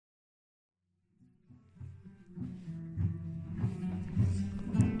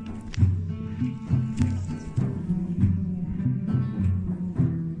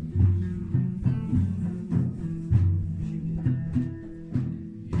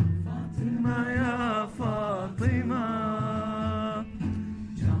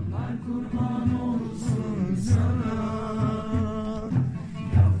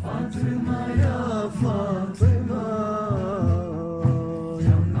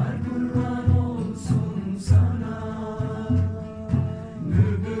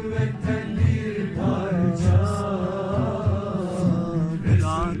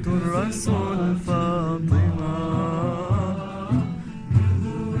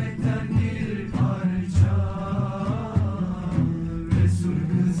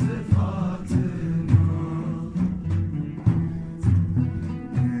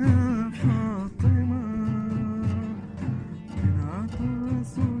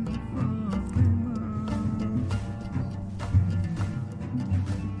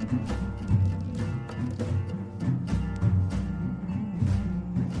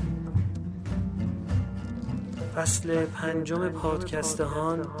فصل 5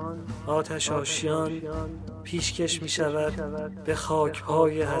 پادکستهان آتش آشیان پیشکش می شود به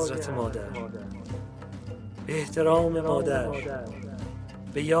خاکپای حضرت مادر، به احترام مادر،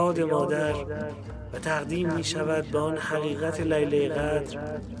 به یاد مادر و تقدیم می شود به آن حقیقت لیله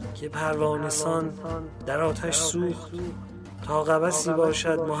قدر که پروانه‌سان در آتش سوخت تا قبسی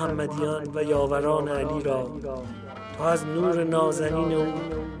باشد محمدیان و یاوران علی را، تا از نور نازنین او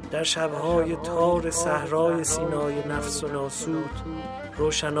در شبهای تار صحرای سینای نفس و ناسود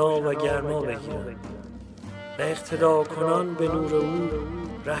روشنا و گرما بگیرند و اقتدا کنان به نور او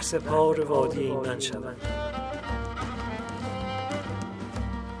رهسپار وادی ایمن شوند.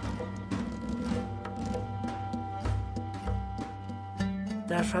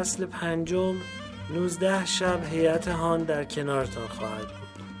 در فصل 5 19 شب هیئت هان در کنارتان خواهد بود.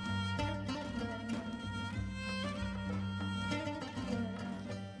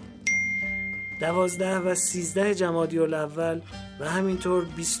 دوازده و 13 جمادی الاول و همینطور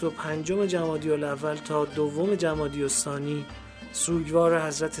 25 جمادی الاول تا 2 جمادی الثانی سوگوار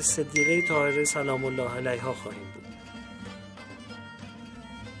حضرت صدیقه طاهره سلام الله علیها خواهیم بود.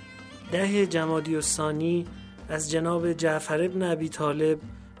 10 جمادی الثانی از جناب جعفر ابن ابی طالب،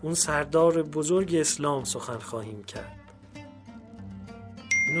 اون سردار بزرگ اسلام، سخن خواهیم کرد.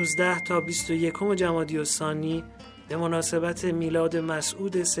 19 تا 21 جمادی الثانی به مناسبت میلاد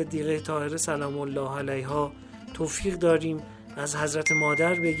مسعود صدیقه طاهره سلام الله علیها توفیق داریم از حضرت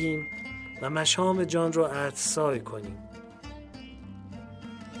مادر بگیم و مشام جان رو عطسای کنیم.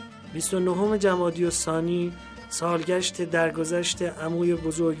 29 جمادی الثانی سالگشت درگذشت عموی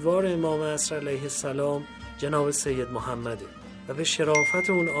بزرگوار امام عصر علیه السلام جناب سید محمده و به شرافت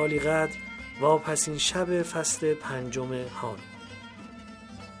اون عالی قدر واپسین شب فصل 5 هان.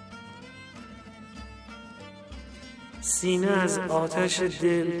 سینه از آتش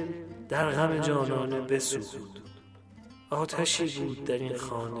دل در غم جانانه بسوخت، آتشی بود در این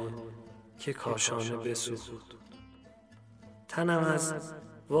خانه که کاشانه بسوخت. تنم از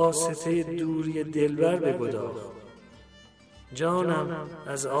واسطه دوری دلبر بگداخت، جانم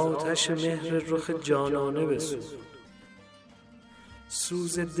از آتش مهر رخ جانانه بسوخت.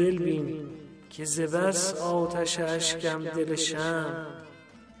 سوز دل بین که ز بس آتش اشکم دل شمع،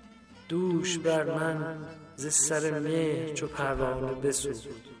 دوش بر من ز سر مهر چو پروانه بسوخت.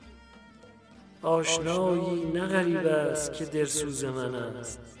 آشنایی نه غریب است که دلسوز من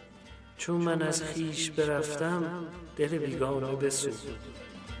است، چون من از خویش برفتم دل بیگانه بسوخت.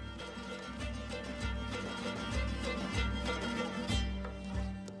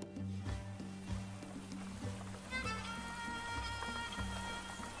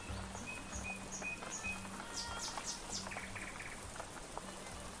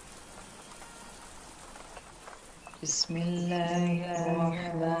 بسم الله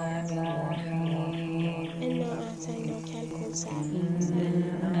الرحمن الرحیم. إنا أعطيناك الكوثر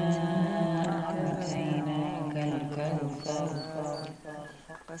إنا أعطيناك الكوثر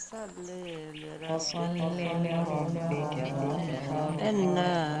فصل لربك وانحر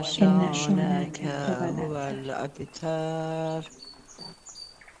إن شانئك هو الأبتر.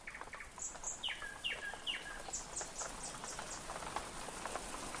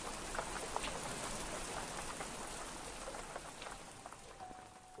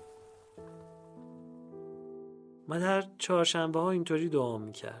 مادر چهارشنبه ها اینطوری دعا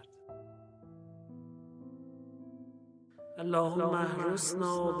میکرد: اللهم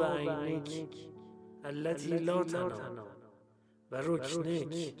احرسنا بعینک التي لا تنام و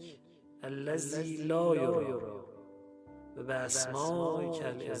رکنک الذی لا یری و باسمائک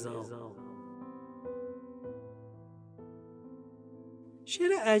العظام.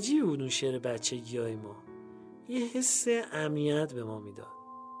 شعر عجیب بود اون شعر بچگی های ما، یه حس امنیت به ما میداد.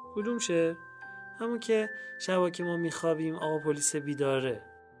 کدوم شعر؟ همون که شبا که ما میخوابیم آقا پلیس بیداره.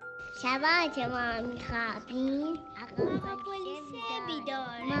 شبا که ما میخوابیم آقا پلیس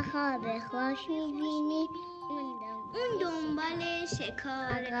بیداره، ما خواب خوش میبینیم اون دنبال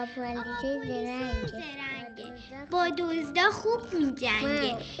شکاره. آقا پلیس زرنگه با دزدا خوب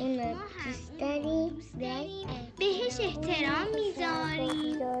میجنگه، ما اونو دوست داریم بهش احترام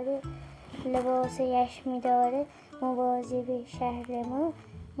میذاریم. لباسش میداره مواظب شهر ما،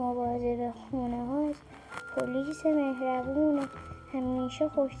 مواظب خونه هاست. پلیس مهربونه همیشه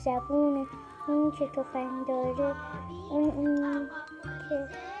خوش زبونه. اون که تفنگ داره اون که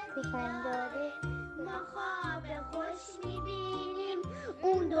تفنگ داره. ما خواب خوش میبینیم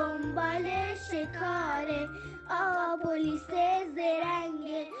اون دنبال شکاره. آقا پلیس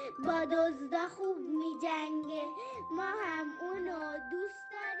زرنگه با دزدا خوب میجنگه، ما هم اونو دوست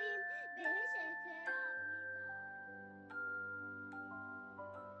داریم بهش احترام.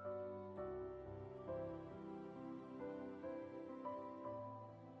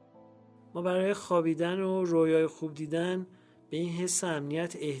 ما برای خوابیدن و رویای خوب دیدن به این حس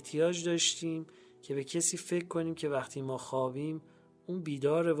امنیت احتیاج داشتیم که به کسی فکر کنیم که وقتی ما خوابیم اون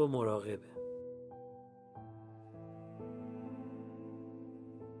بیداره و مراقبه.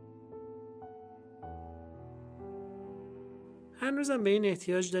 هنوزم به این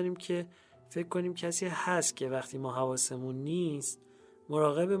احتیاج داریم که فکر کنیم کسی هست که وقتی ما حواسمون نیست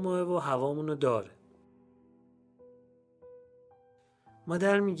مراقب ماه و هوامونو داره.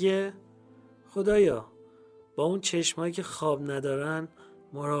 مادر میگه خدایا با اون چشمایی که خواب ندارن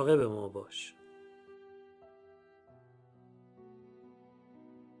مراقب ما باش.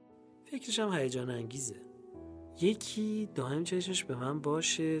 فکرش هم هیجان انگیزه. یکی دائم چشمش به من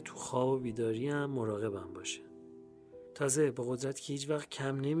باشه، تو خواب و بیداری هم مراقبم باشه. تازه با قدرتی که هیچ وقت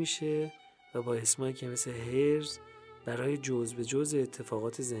کم نمیشه و با اسمایی که مثل هرز برای جزء به جزء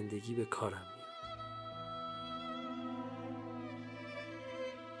اتفاقات زندگی به کارم میاد.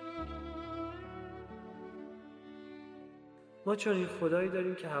 ما چون این خدایی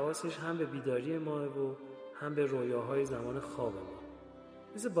داریم که حواسش هم به بیداری ماه و هم به رویاهای زمان خواب ما.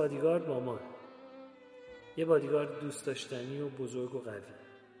 مثل بادیگارد با ماه. یه بادیگارد دوست داشتنی و بزرگ و قوی.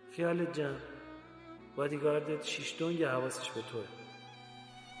 خیالت جمع. بادیگاردت 6 دنگ حواسش به توه.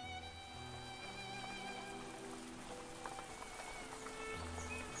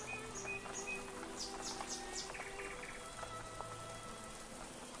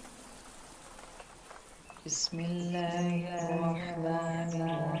 بسم الله الرحمن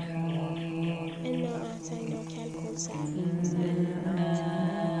الرحیم. انا اعطیناک الکوثر إنا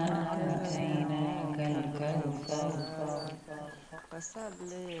أعطيناك الكوثر فصل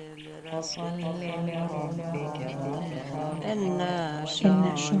فصل لربك وانحر إن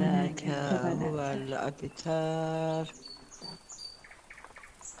شانك هو الأبتر.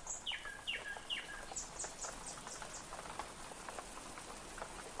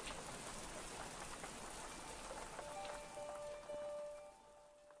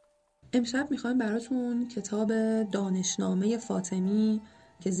 امشب میخوایم براتون کتاب دانشنامه فاطمی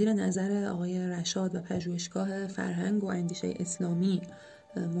که زیر نظر آقای رشاد و پژوهشگاه فرهنگ و اندیشه اسلامی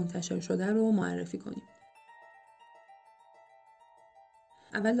منتشر شده رو معرفی کنیم.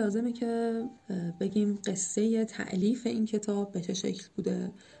 اول لازمه که بگیم قصه تألیف این کتاب به چه شکل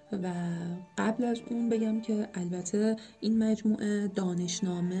بوده و قبل از اون بگم که البته این مجموعه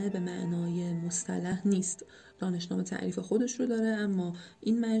دانشنامه به معنای مصطلح نیست. دانشنامه تعریف خودش رو داره، اما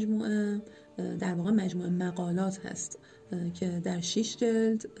این مجموعه در واقع مجموعه مقالات هست که در 6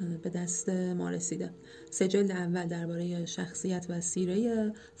 جلد به دست ما رسیده. 3 جلد اول درباره شخصیت و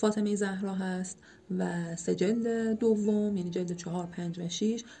سیره فاطمه زهرا هست و 3 جلد دوم یعنی جلد 4، 5 و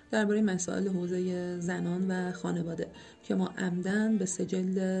 6 درباره مسائل حوزه زنان و خانواده که ما عمدن به 3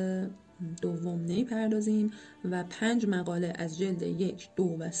 جلد دوم نمی‌پردازیم و 5 مقاله از جلد 1، 2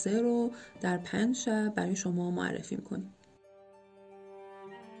 و 3 رو در 5 شب برای شما معرفی می‌کنیم.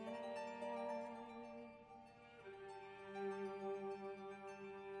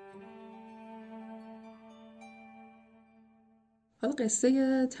 حالا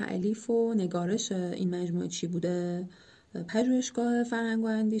قصه تألیف و نگارش این مجموعه چی بوده؟ پژوهشگاه فرهنگ و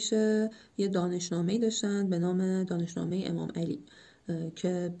اندیشه یه دانشنامه‌ای داشتن به نام دانشنامه امام علی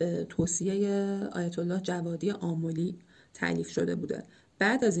که به توصیه آیت الله جوادی آملی تألیف شده بوده.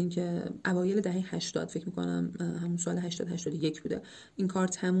 بعد از اینکه اوایل دهه 80 فکر می‌کنم همون سال 80-81 بوده این کار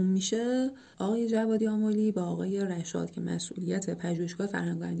تموم میشه، آقای جوادی آملی با آقای رشاد که مسئولیت پژوهشگاه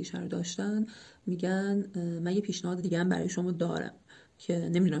فرهنگ و اندیشه رو داشتن میگن من یه پیشنهاد دیگه هم برای شما دارم که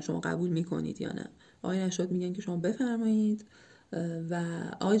نمیدونم شما قبول میکنید یا نه. آقای رشاد میگن که شما بفرمایید و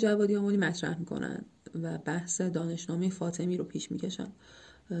آقای جوادی آملی مطرح میکنن و بحث دانشنامه فاطمی رو پیش میکشن.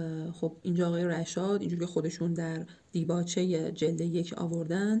 خب اینجا آقای رشاد اینجوری که خودشون در دیباچه جلد 1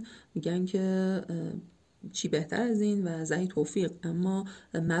 آوردن میگن که چی بهتر از این و زهی توفیق، اما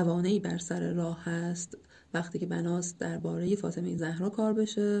موانعی بر سر راه هست وقتی که بناست درباره فاطمه زهرا کار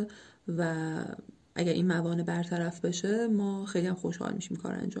بشه و اگر این موانع برطرف بشه ما خیلی هم خوشحال میشیم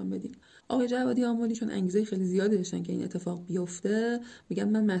کار انجام بدیم. آقای جوادی آملی چون انگیزه خیلی زیادی داشتن که این اتفاق بیفته میگن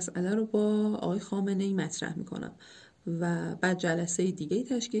من مسئله رو با آقای خامنه‌ای مطرح میکنم و بعد جلسه دیگه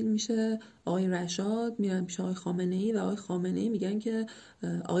تشکیل میشه. آقای رشاد میرن پیش آقای خامنه‌ای و آقای خامنه‌ای میگن که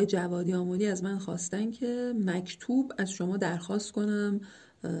آقای جوادی آملی از من خواستن که مکتوب از شما درخواست کنم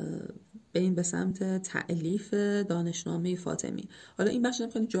بریم به سمت تألیف دانشنامه فاطمی. حالا این بخش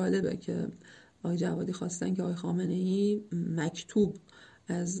خیلی جالبه که آقای جوادی خواستن که آقای خامنه‌ای مکتوب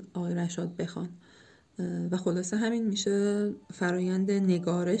از آقای رشاد بخوان و خلاصه همین میشه فرایند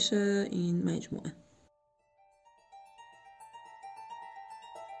نگارش این مجموعه.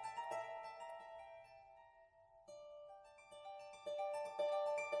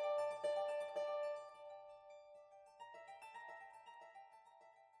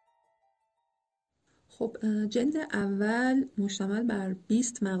 خب جلد اول مشتمل بر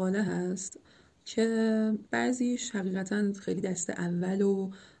 20 مقاله هست که بعضیش حقیقتا خیلی دست اول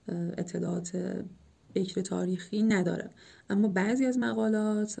و اطلاعات بکر تاریخی نداره، اما بعضی از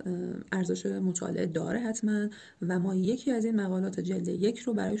مقالات ارزش مطالعه داره حتما و ما یکی از این مقالات جلد 1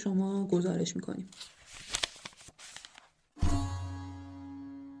 رو برای شما گزارش میکنیم.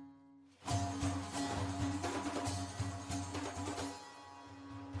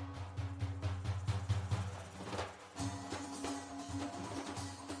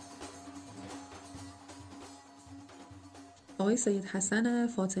 آقای سید حسن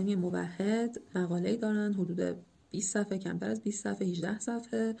فاطمیه موحد مقاله‌ای دارن حدود 20 صفحه، کمتر از 20 صفحه، 18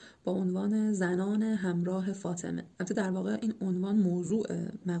 صفحه، با عنوان زنان همراه فاطمه. البته در واقع این عنوان موضوع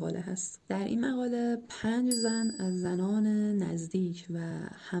مقاله هست. در این مقاله 5 زن از زنان نزدیک و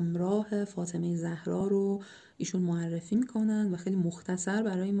همراه فاطمه زهرا رو ایشون معرفی میکنن و خیلی مختصر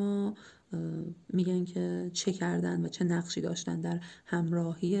برای ما میگن که چه کردن و چه نقشی داشتن در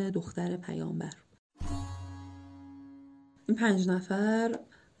همراهی دختر پیامبر. این 5 نفر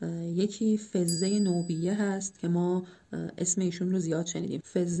یکی فزه نوبیه هست که ما اسم ایشون رو زیاد شنیدیم.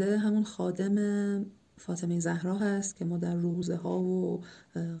 فزه همون خادم فاطمه زهرا هست که ما در روزه ها و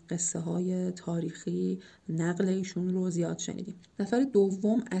قصه های تاریخی نقل ایشون رو زیاد شنیدیم. نفر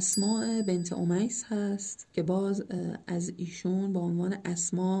دوم اسماء بنت امیس هست که باز از ایشون با عنوان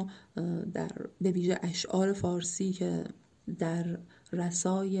اسما به ویژه اشعار فارسی که در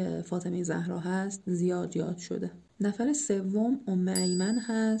رسای فاطمه زهرا هست زیاد یاد شده. نفر سوم ام ایمن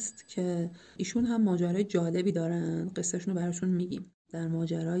هست که ایشون هم ماجرای جالبی دارن، قصهشون رو براشون میگیم. در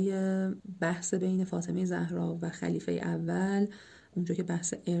ماجرای بحث بین فاطمه زهرا و خلیفه اول، اونجا که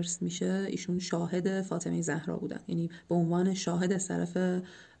بحث ارث میشه، ایشون شاهد فاطمه زهرا بودن، یعنی به عنوان شاهد از طرف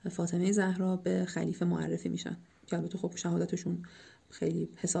فاطمه زهرا به خلیفه معرفی میشن که البته خب شهادتشون خیلی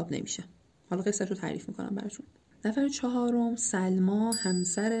حساب نمیشه. حالا قصهش رو تعریف میکنم براتون. نفر چهارم سلما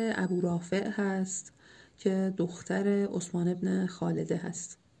همسر ابو رافع هست که دختر عثمان ابن خالده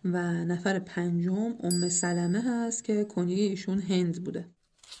هست و نفر پنجم ام سلمه هست که کنیه ایشون هند بوده.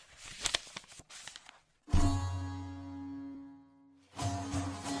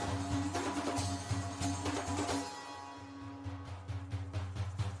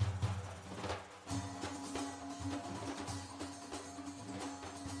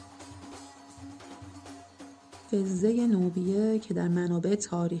 فزه نوبیه که در منابع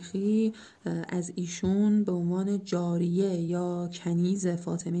تاریخی از ایشون به عنوان جاریه یا کنیز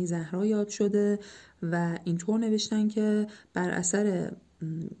فاطمه زهرا یاد شده و اینطور نوشتن که بر اثر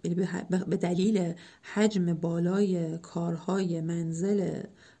به دلیل حجم بالای کارهای منزل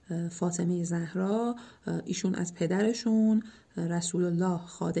فاطمه زهرا ایشون از پدرشون رسول الله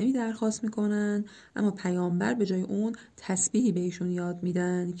خادمی درخواست میکنن، اما پیامبر به جای اون تسبیحی به ایشون یاد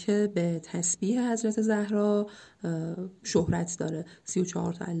میدن که به تسبیح حضرت زهرا شهرت داره.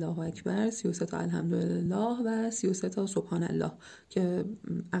 34 تا الله اکبر، 33 تا الحمدلله و 33 تا سبحان الله که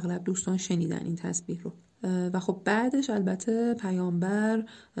اغلب دوستان شنیدن این تسبیح رو. و خب بعدش البته پیامبر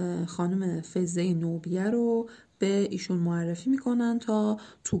خانم فزه نوبیه رو به ایشون معرفی میکنن تا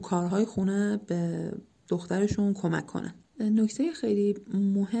تو کارهای خونه به دخترشون کمک کنن. نکته خیلی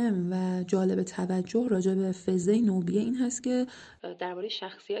مهم و جالب توجه راجع به فزه نوبیه این هست که درباره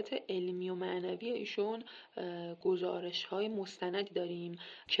شخصیت علمی و معنوی ایشون گزارش‌های مستندی داریم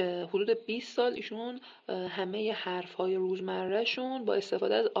که حدود 20 سال ایشون همه حرف‌های روزمره‌شون با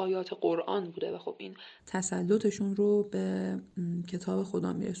استفاده از آیات قرآن بوده و خب این تسلطشون رو به کتاب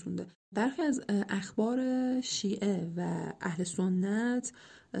خدا میرسونده. برخی از اخبار شیعه و اهل سنت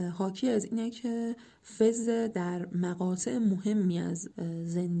حاکی از اینه که فزه در مقاطع مهمی از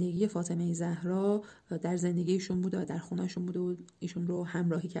زندگی فاطمه زهرا در زندگیشون بوده و در خونهشون بوده و ایشون رو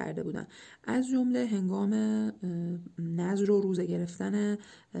همراهی کرده بودن. از جمله هنگام نذر و روزه گرفتن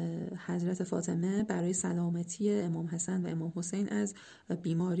حضرت فاطمه برای سلامتی امام حسن و امام حسین از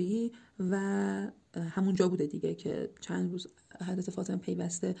بیماری و همونجا بوده دیگه که چند روز حضرت فاطمه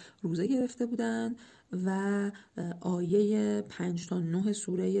پیوسته روزه گرفته بودن و آیه 5 تا 9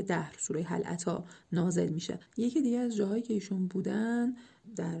 سوره دهر، سوره هل نازل میشه. یکی دیگه از جاهایی که ایشون بودن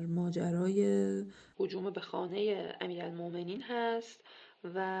در ماجرای هجوم به خانه امیرالمومنین هست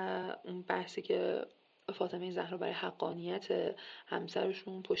و اون بحثی که فاطمه زهرا برای حقانیت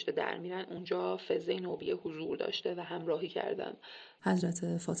همسرشون پشت در میرن، اونجا فزه نوبیه حضور داشته و همراهی کردن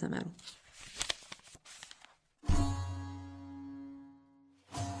حضرت فاطمه رو.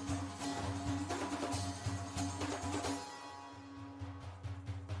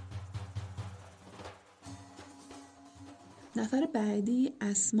 نفر بعدی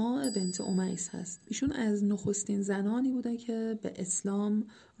اسماء بنت امیس هست. ایشون از نخستین زنانی بوده که به اسلام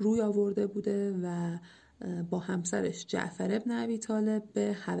روی آورده بوده و با همسرش جعفر ابن ابی طالب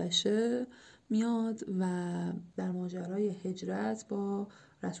به حبشه میاد و در ماجرای هجرت با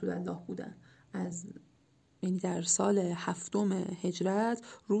رسول الله بودن. یعنی در سال 7 هجرت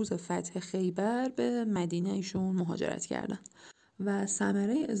روز فتح خیبر به مدینه ایشون مهاجرت کردن و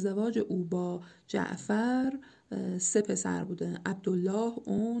ثمره ازدواج او با جعفر 3 پسر بوده: عبدالله،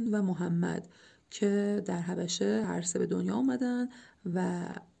 اون و محمد، که در حبشه هر 3 به دنیا اومدن و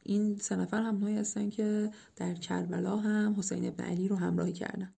این 3 نفر همونایی هستن که در کربلا هم حسین ابن علی رو همراهی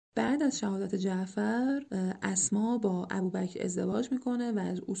کردن. بعد از شهادت جعفر اسما با ابوبکر ازدواج میکنه و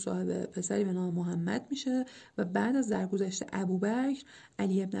از او صاحب پسری به نام محمد میشه و بعد از درگذشت ابوبکر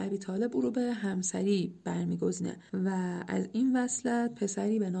علی ابن ابی طالب او رو به همسری برمیگزینه و از این وصلت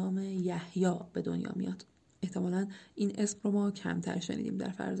پسری به نام یحیی به دنیا میاد. احتمالاً این اسم رو ما کمتر شنیدیم در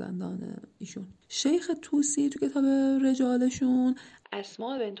فرزندان ایشون. شیخ طوسی تو کتاب رجالشون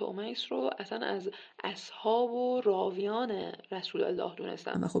اسماء بنت امیس رو اصلا از اصحاب و راویان رسول الله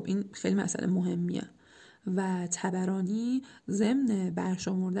دونستن و خب این خیلی مسئله مهمیه. و طبرانی ضمن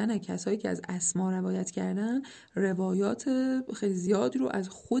برشمردن کسایی که از اسما روایت کردن روایات خیلی زیادی رو از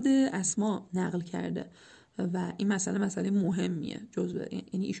خود اسما نقل کرده و این مسئله مهمیه.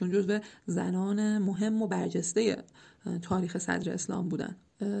 یعنی ایشون جزو زنان مهم و برجسته تاریخ صدر اسلام بودن.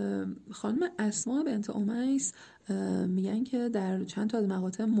 خانم اسماء بنت امیس میگن که در چند تا از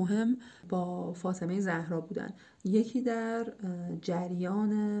مقاطع مهم با فاطمه زهرا بودن. یکی در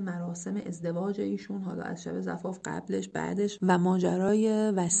جریان مراسم ازدواج ایشون، حالا از شب زفاف، قبلش، بعدش، و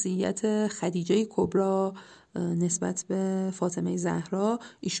ماجرای وصیت خدیجه کبری نسبت به فاطمه زهرا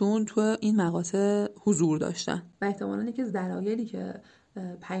ایشون تو این مقاطع حضور داشتن و احتمالاً یکی از دلایلی که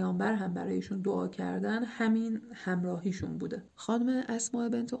پیامبر هم برای ایشون دعا کردن همین همراهیشون بوده. خانم اسماء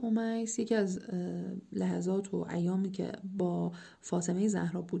بنت امیس یکی از لحظات و ایامی که با فاطمه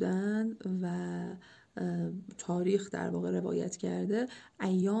زهرا بودن و تاریخ در واقع روایت کرده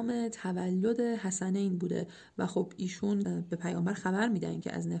ایام تولد حسنین بوده و خب ایشون به پیامبر خبر میدن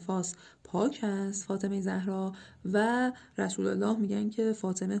که از نفاس پاک هست فاطمه زهرا و رسول الله میگن که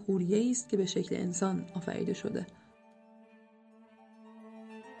فاطمه حوریه‌ای است که به شکل انسان آفریده شده.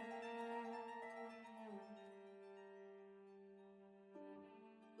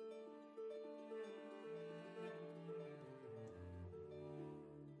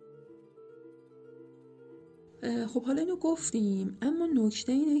 خب حالا اینو گفتیم، اما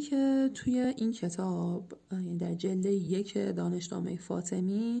نکته اینه که توی این کتاب، یعنی در جلد 1 دانشنامه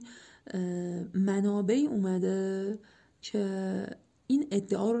فاطمی، منابعی اومده که این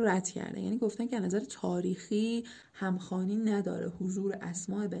ادعا رو رد کرده. یعنی گفتن که از نظر تاریخی همخوانی نداره حضور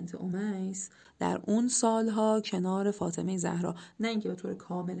اسماء بنت امیس در اون سالها کنار فاطمه زهرا. نه اینکه به طور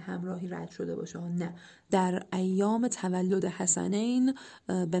کامل همراهی رد شده باشه، نه، در ایام تولد حسنین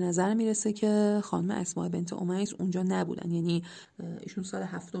به نظر میرسه که خانم اسماء بنت امیس اونجا نبودن. یعنی ایشون سال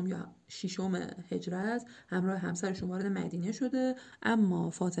 7 یا 6 هجرت همراه همسرشون وارد مدینه شده، اما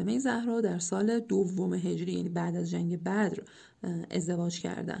فاطمه زهرا در سال 2 هجری، یعنی بعد از جنگ بدر، ازدواج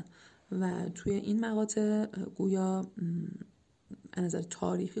کردن و توی این مقاطع گویا از نظر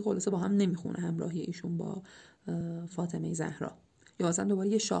تاریخی خلاصه با هم نمیخونه همراهی ایشون با فاطمه زهرا. یا مثلا دوباره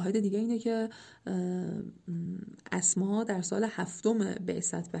یه شاهد دیگه اینه که اسما در سال 7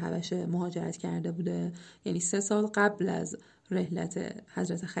 بعثت به حبشه مهاجرت کرده بوده، یعنی 3 سال قبل از رحلت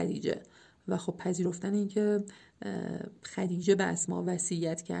حضرت خدیجه و خب پذیرفتن این که خدیجه به اسما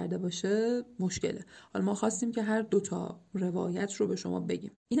وصیت کرده باشه مشکله. حالا ما خواستیم که هر 2 روایت رو به شما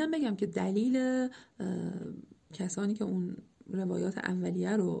بگیم. اینم بگم که دلیل کسانی که اون روایات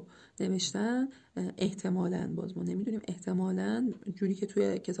اولیه رو نوشتن احتمالاً، باز ما نمیدونیم، احتمالاً جوری که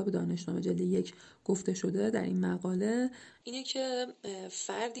توی کتاب دانشنامه جلد 1 گفته شده در این مقاله اینه که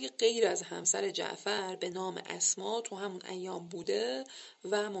فردی غیر از همسر جعفر به نام اسما تو همون ایام بوده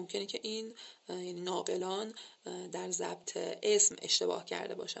و ممکنه که این یعنی ناقلان در ضبط اسم اشتباه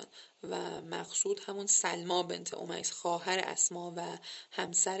کرده باشن و مقصود همون سلما بنت امیس خواهر اسما و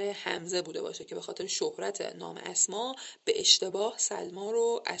همسر حمزه بوده باشه که به خاطر شهرت نام اسما به اشتباه سلما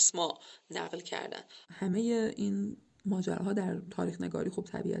رو اسما نقل کردن. همه این ماجراها در تاریخ نگاری خب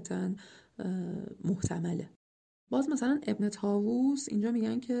طبیعتاً محتمله. باز مثلا ابن طاووس اینجا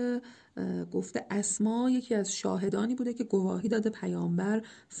میگن که گفته اسما یکی از شاهدانی بوده که گواهی داده پیامبر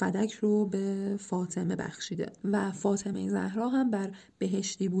فدک رو به فاطمه بخشیده و فاطمه زهرا هم بر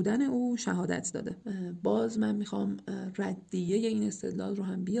بهشتی بودن او شهادت داده. باز من میخوام ردیه این استدلال رو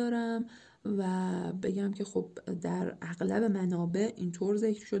هم بیارم و بگم که خب در اغلب منابع اینطور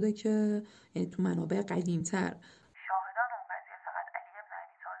ذکر شده که، یعنی تو منابع قدیمتر، شاهدان اون قضیه فقط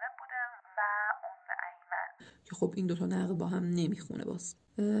خب این دوتا نقل با هم نمیخونه باز.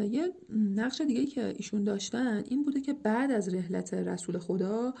 یه نقش دیگه‌ای که ایشون داشتن این بوده که بعد از رحلت رسول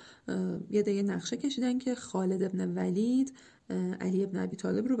خدا یه دیگه نقشه کشیدن که خالد ابن ولید علی ابن ابی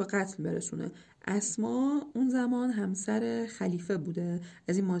طالب رو به قتل برسونه. اسما اون زمان همسر خلیفه بوده،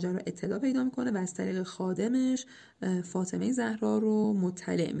 از این ماجرا اطلاع پیدا میکنه و از طریق خادمش فاطمه زهرا رو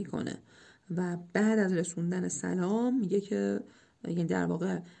مطلع میکنه و بعد از رسوندن سلام میگه که، یعنی در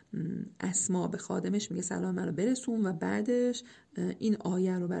واقع اسما به خادمش میگه سلام منو برسون و بعدش این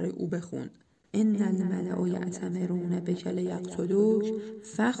آیه رو برای او بخون: ان الملأ یأتمرون بک لیقتلوک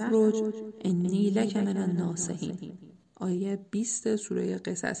فاخرج انی لک من الناصحین. آیه 20 سوره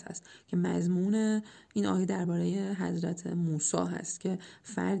قصص هست که مضمون این آیه درباره حضرت موسی هست که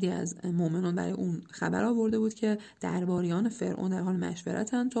فردی از مؤمنان برای اون خبر آورده بود که درباریان فرعون در حال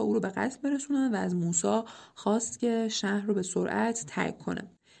مشورتن تا او رو به قتل برسونن و از موسی خواست که شهر رو به سرعت ترک کنه.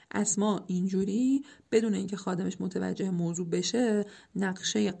 اسما اینجوری بدون اینکه خادمش متوجه موضوع بشه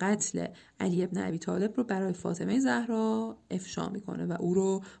نقشه قتل علی ابن ابی طالب رو برای فاطمه زهرا افشا میکنه و او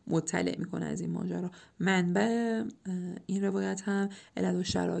رو مطلع میکنه از این ماجرا. منبع این روایت هم علل و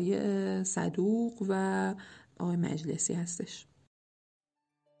شرایع صدوق و آقای مجلسی هستش.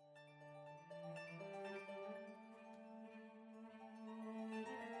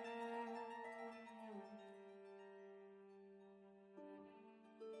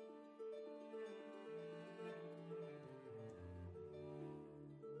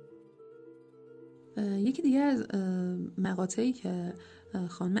 یکی دیگه از مقاطعی که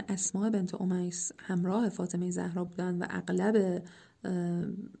خانم اسماء بنت امیس همراه فاطمه زهرا بودن و اغلب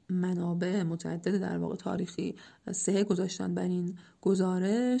منابع متعدد در واقع تاریخی سه گذاشتن بر این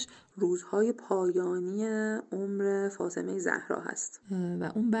گزارش، روزهای پایانی عمر فاطمه زهرا هست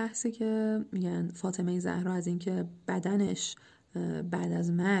و اون بحثی که میگن فاطمه زهرا از اینکه بدنش بعد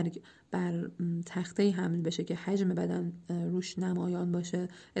از مرگ بر تخته حمل بشه که حجم بدن روش نمایان باشه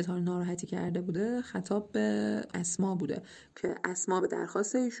اظهار ناراحتی کرده بوده، خطاب به اسما بوده که اسما به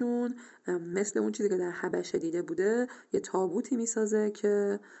درخواست ایشون مثل اون چیزی که در حبشه دیده بوده یه تابوتی میسازه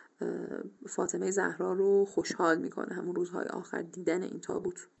که فاطمه زهرا رو خوشحال میکنه، همون روزهای آخر دیدن این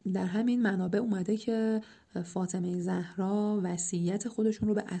تابوت. در همین منابع اومده که فاطمه زهرا وصیت خودشون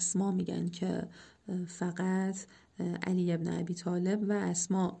رو به اسما میگن که فقط علی ابن ابی طالب و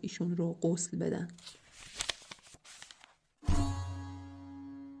اسما ایشون رو غسل بدن.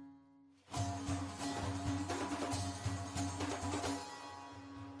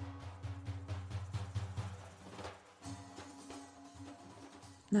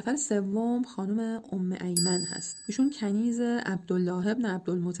 نفر سوم خانم ام ایمن هست. ایشون کنیز عبدالله ابن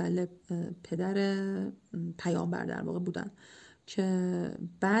عبدالمطلب پدر پیامبر در واقع بودن که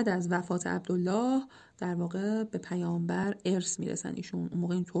بعد از وفات عبدالله در واقع به پیامبر ارث میرسن. ایشون اون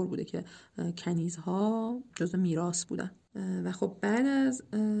موقع اینطور بوده که کنیزها جزء میراث بودن و خب بعد از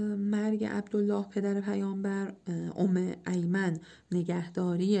مرگ عبدالله پدر پیامبر ام ایمن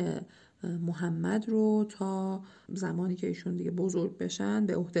نگهداری محمد رو تا زمانی که ایشون دیگه بزرگ بشن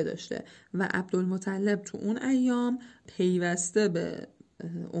به عهده داشته و عبدالمطلب تو اون ایام پیوسته به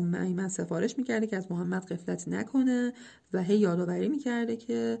ام ایمن سفارش میکرده که از محمد غفلت نکنه و هی یادآوری میکرده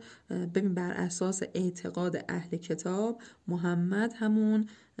که ببین بر اساس اعتقاد اهل کتاب محمد همون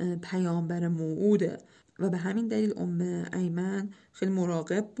پیامبر موعوده و به همین دلیل ام ایمن خیلی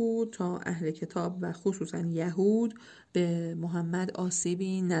مراقب بود تا اهل کتاب و خصوصا یهود به محمد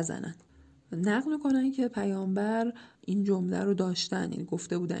آسیبی نزنن. نقل کنن که پیامبر این جمله رو داشتن، یعنی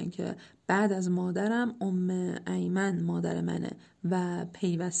گفته بودن که بعد از مادرم ام ایمن مادر منه و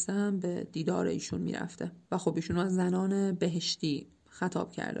پیوسته هم به دیدار ایشون میرفته و خب ایشون از زنان بهشتی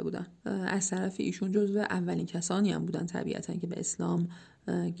خطاب کرده بودن. از طرف ایشون جزو اولین کسانی هم بودن طبیعتا که به اسلام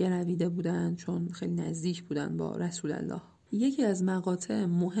گرویده بودن چون خیلی نزدیک بودن با رسول الله. یکی از مقاطع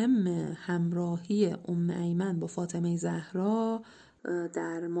مهم همراهی ام ایمن با فاطمه زهرا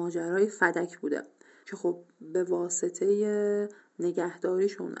در ماجرای فدک بوده که خب به واسطه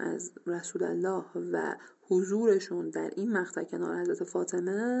نگهداریشون از رسول الله و حضورشون در این مقطع کنار حضرت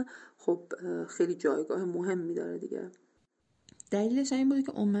فاطمه خب خیلی جایگاه مهمی داره دیگه. دلیلش این بوده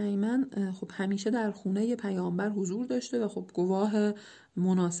که ام ایمن خب همیشه در خونه پیامبر حضور داشته و خب گواه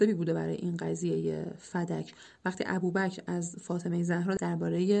مناسبی بوده برای این قضیه فدک. وقتی ابوبکر از فاطمه زهرا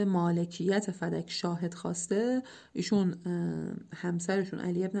درباره مالکیت فدک شاهد خواسته، ایشون همسرشون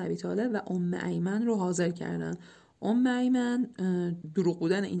علی ابن ابی طالب و ام ایمن رو حاضر کردن. ام ایمن دروغ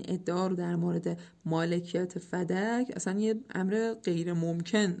بودن این ادعا رو در مورد مالکیت فدک اصلا یه امر غیر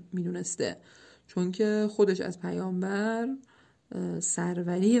ممکن میدونسته، چون که خودش از پیامبر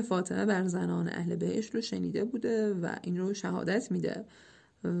سروری فاطمه بر زنان اهل بهشت رو شنیده بوده و این رو شهادت میده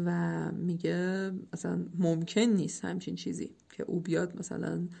و میگه مثلا ممکن نیست همچین چیزی که او بیاد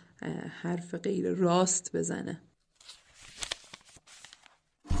مثلا حرف غیر راست بزنه.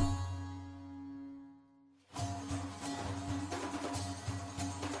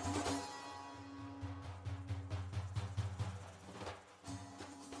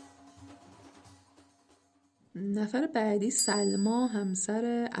 نفر بعدی سلما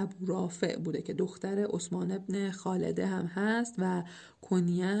همسر ابو رافع بوده که دختر عثمان ابن خالده هم هست و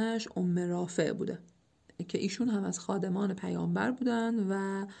کنیه‌اش ام رافع بوده که ایشون هم از خادمان پیامبر بودن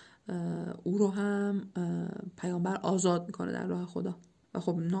و او رو هم پیامبر آزاد میکنه در راه خدا و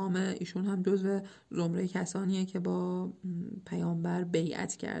خب نام ایشون هم جزو زمره کسانیه که با پیامبر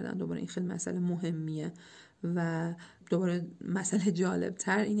بیعت کردن. دوباره این خیلی مسئله مهمیه و دوباره مسئله جالب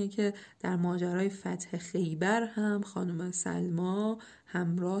تر اینه که در ماجرای فتح خیبر هم خانم سلما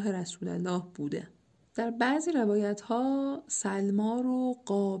همراه رسول الله بوده. در بعضی روایت ها سلما رو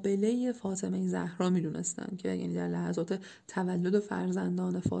قابله فاطمه زهرا میدونستن که یعنی در لحظات تولد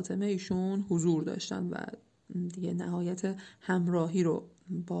فرزندان فاطمه ایشون حضور داشتن و دیگه نهایت همراهی رو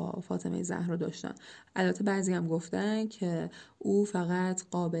با فاطمه زهرا داشتن. البته بعضی هم گفتن که او فقط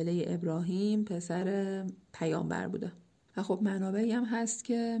قابله ابراهیم پسر پیامبر بوده و خب منابعی هم هست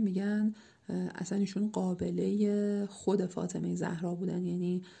که میگن اصلا ایشون قابله خود فاطمه زهرا بودن،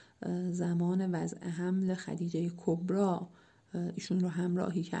 یعنی زمان وضع حمل خدیجه کبری ایشون رو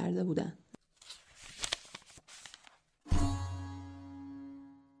همراهی کرده بودن.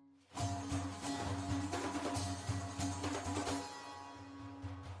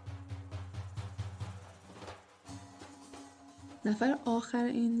 نفر آخر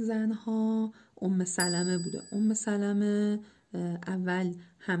این زنها ام سلمه بوده. ام سلمه اول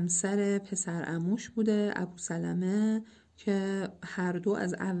همسر پسر عموش بوده ابو سلمه که هر دو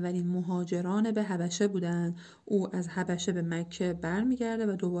از اولین مهاجران به حبشه بودن. او از حبشه به مکه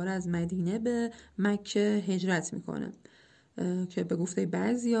برمیگرده و دوباره از مدینه به مکه هجرت میکنه که به گفته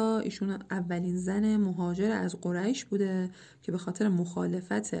بعضیا ایشون اولین زن مهاجر از قریش بوده که به خاطر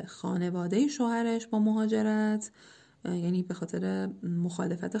مخالفت خانواده شوهرش با مهاجرت، یعنی به خاطر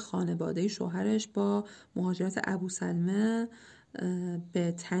مخالفت خانواده شوهرش با مهاجرت ابو سلمه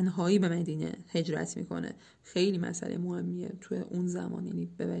به تنهایی به مدینه هجرت میکنه. خیلی مسئله مهمیه توی اون زمان، یعنی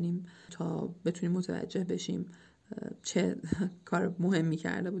ببینیم تا بتونیم متوجه بشیم چه کار مهمی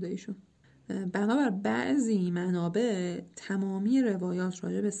کرده بوده ایشون. بنابر بعضی منابع تمامی روایات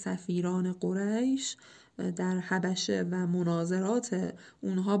راجع به سفیران قریش در حبشه و مناظرات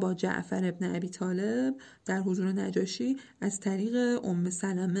اونها با جعفر ابن ابی طالب در حضور نجاشی از طریق ام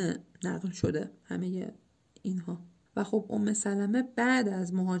سلمه نقل شده همه اینها. و خب ام سلمه بعد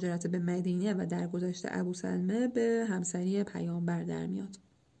از مهاجرت به مدینه و درگذشت ابو سلمه به همسری پیامبر در میاد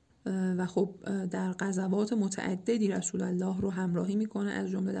و خب در غزوات متعددی رسول الله رو همراهی میکنه، از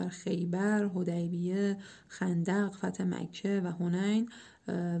جمله در خیبر، حدیبیه، خندق، فتح مکه و حنین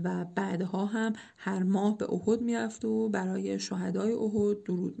و بعدها هم هر ماه به احد میرفت و برای شهدای احد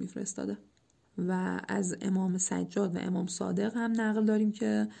درود میفرستاده. و از امام سجاد و امام صادق هم نقل داریم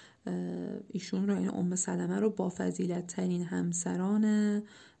که ایشون رو، این ام سلمه رو، با فضیلت ترین همسران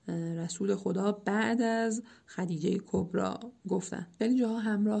رسول خدا بعد از خدیجه کبری گفتن. خیلی جاها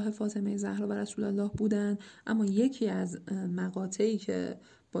همراه فاطمه زهرا و رسول الله بودن، اما یکی از مقاطعی که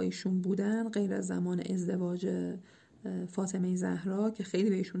با ایشون بودن غیر از زمان ازدواج فاطمه زهرا که خیلی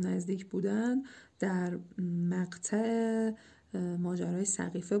به ایشون نزدیک بودن، در مقطع ماجرای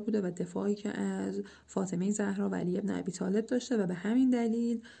سقیفه بوده و دفاعی که از فاطمه زهرا و علی ابن ابی طالب داشته و به همین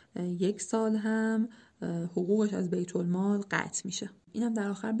دلیل 1 سال هم حقوقش از بیت المال قطع میشه. اینم در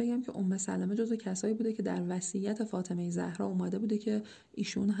آخر بگم که ام سلمه جزو کسایی بوده که در وصیت فاطمه زهرا اومده بوده که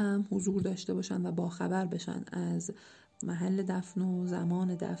ایشون هم حضور داشته باشن و باخبر بشن از محل دفن و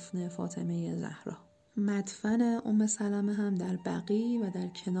زمان دفن فاطمه زهرا. مدفن ام سلمه هم در بقیع و در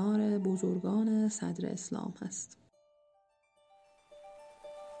کنار بزرگان صدر اسلام هست.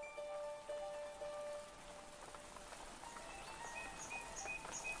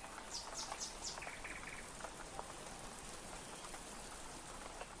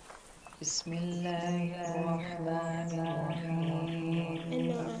 بسم الله الرحمن الرحیم.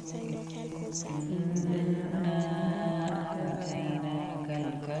 انا اعطیناک الکوثر. انا اعطیناک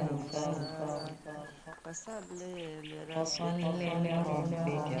الکوثر فصل لربک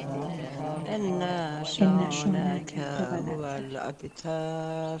وانحر ان شانئک هو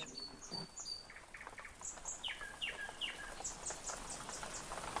الابتر.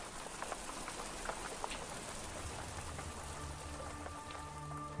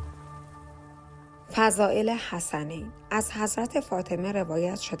 فضائل حسنین. از حضرت فاطمه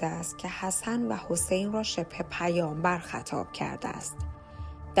روایت شده است که حسن و حسین را شبه پیامبر خطاب کرده است.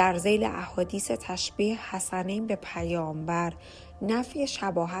 در ذیل احادیث تشبیه حسنین به پیامبر نفی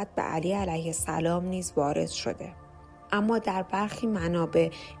شباهت به علی علیه السلام نیز وارد شده، اما در برخی منابع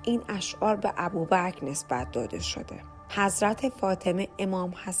این اشعار به ابوبکر نسبت داده شده. حضرت فاطمه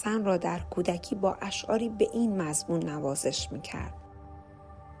امام حسن را در کودکی با اشعاری به این مضمون نوازش می‌کرد: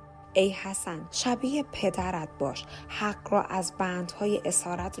 ای حسن، شبیه پدرت باش، حق را از بندهای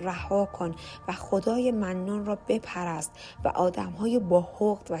اسارت رها کن و خدای منان را بپرست و آدمهای با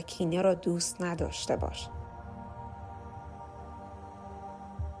حقد و کینه را دوست نداشته باش.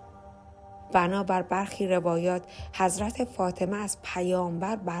 بنابر برخی روایات حضرت فاطمه از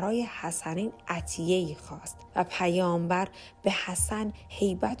پیامبر برای حسنین عطیه‌ای خواست و پیامبر به حسن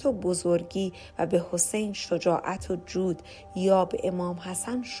هیبت و بزرگی و به حسین شجاعت و جود، یا به امام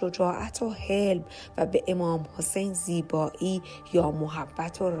حسن شجاعت و حلم و به امام حسین زیبایی یا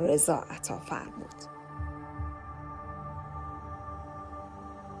محبت و رضا عطا فرمود.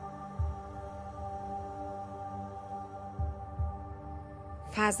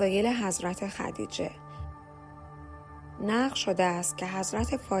 فضایل حضرت خدیجه. نقل شده است که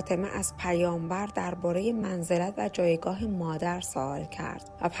حضرت فاطمه از پیامبر درباره منزلت و جایگاه مادر سوال کرد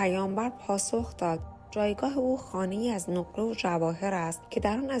و پیامبر پاسخ داد: جایگاه او خانه‌ای از نقره و جواهر است که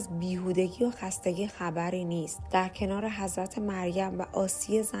در آن از بیهودگی و خستگی خبری نیست. در کنار حضرت مریم و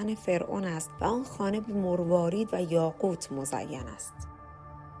آسیه زن فرعون است و آن خانه به مروارید و یاقوت مزین است.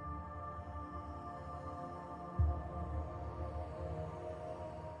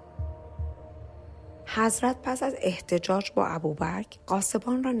 حضرت پس از احتجاج با ابوبکر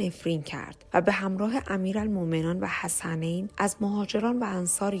غاصبان را نفرین کرد و به همراه امیرالمومنین و حسنین از مهاجران و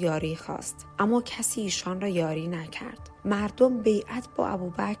انصار یاری خواست، اما کسی ایشان را یاری نکرد. مردم بیعت با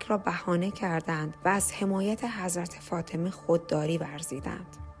ابوبکر را بهانه کردند و از حمایت حضرت فاطمه خودداری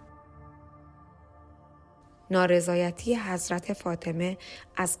ورزیدند. نارضایتی حضرت فاطمه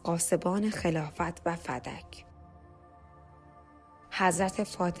از غاصبان خلافت و فدک. حضرت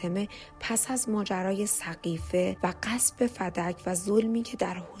فاطمه پس از ماجرای سقیفه و غصب فدک و ظلمی که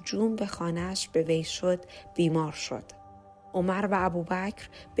در هجوم به خانه‌اش به وی شد بیمار شد. عمر و ابوبکر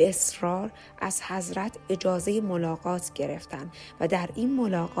به اصرار از حضرت اجازه ملاقات گرفتند و در این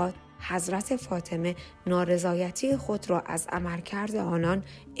ملاقات حضرت فاطمه نارضایتی خود را از عملکرد آنان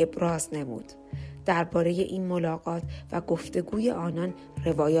ابراز نمود. درباره این ملاقات و گفتگوی آنان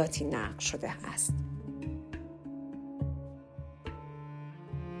روایاتی نقل شده است.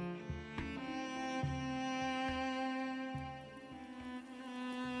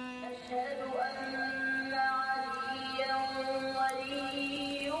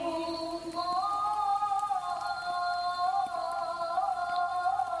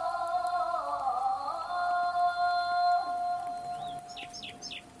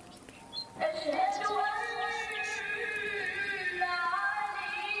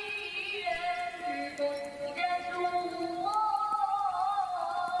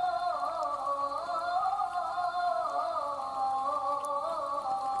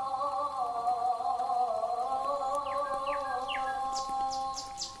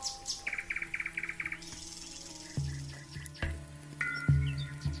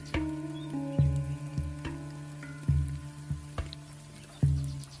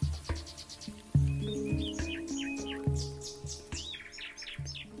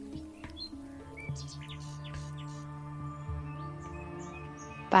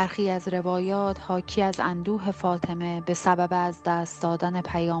 برخی از روایات حاکی از اندوه فاطمه به سبب از دست دادن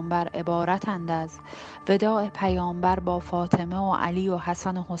پیامبر عبارتند از وداع پیامبر با فاطمه و علی و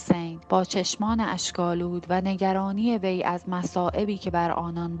حسن و حسین با چشمان اشک‌آلود و نگرانی وی از مصائبی که بر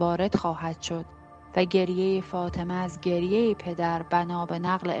آنان وارد خواهد شد و گریه فاطمه از گریه پدر بنا به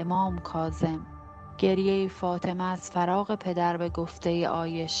نقل امام کاظم، گریه فاطمه از فراق پدر به گفته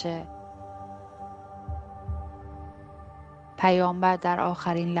عایشه. پیامبر در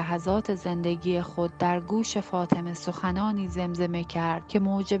آخرین لحظات زندگی خود در گوش فاطمه سخنانی زمزمه کرد که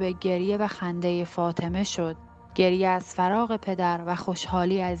موجب گریه و خنده فاطمه شد. گریه از فراق پدر و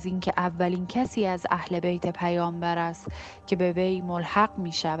خوشحالی از اینکه اولین کسی از اهل بیت پیامبر است که به وی ملحق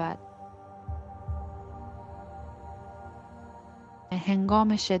می شود.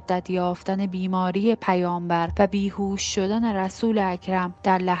 هنگام شدت یافتن بیماری پیامبر و بیهوش شدن رسول اکرم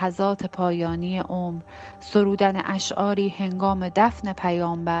در لحظات پایانی عمر، سرودن اشعاری هنگام دفن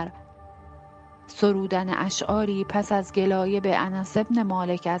پیامبر، سرودن اشعاری پس از گلایه به انس بن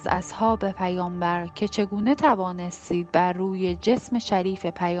مالک از اصحاب پیامبر که چگونه توانستید بر روی جسم شریف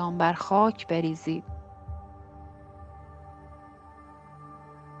پیامبر خاک بریزید.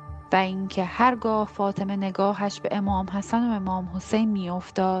 و اینکه هرگاه فاطمه نگاهش به امام حسن و امام حسین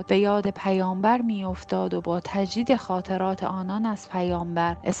میافتاد به یاد پیامبر میافتاد و با تجدید خاطرات آنان از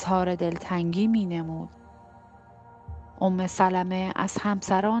پیامبر اظهار دلتنگی مینمود. ام سلمه از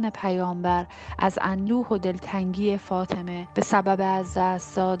همسران پیامبر از اندوه و دلتنگی فاطمه به سبب از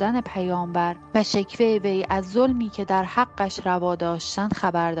دست دادن پیامبر و شکوه وی از ظلمی که در حقش روا داشتند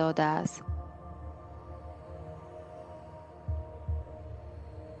خبر داده است.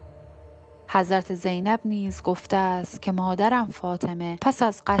 حضرت زینب نیز گفته است که مادرم فاطمه پس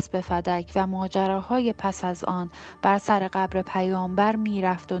از غصب فدک و ماجراهای پس از آن بر سر قبر پیامبر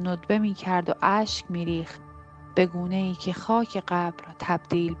میرفت و ندبه میکرد و اشک میریخت، به گونه‌ای که خاک قبر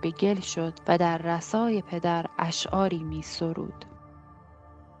تبدیل به گل شد و در رسای پدر اشعاری می‌سرود.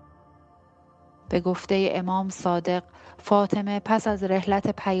 به گفته امام صادق، فاطمه پس از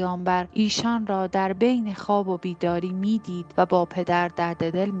رحلت پیامبر ایشان را در بین خواب و بیداری می‌دید و با پدر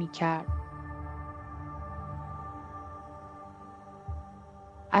درد دل می‌کرد.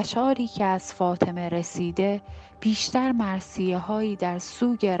 اشعاری که از فاطمه رسیده بیشتر مرثیه‌هایی در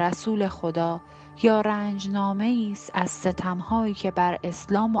سوگ رسول خدا یا رنجنامه‌ای است از ستم‌هایی که بر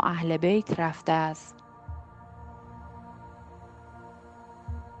اسلام و اهل بیت رفته است.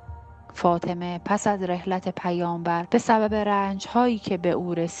 فاطمه پس از رحلت پیامبر به سبب رنج‌هایی که به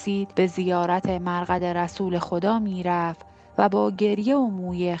او رسید به زیارت مرقد رسول خدا می‌رفت و با گریه و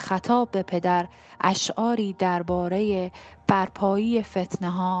مویه خطاب به پدر اشعاری درباره برپایی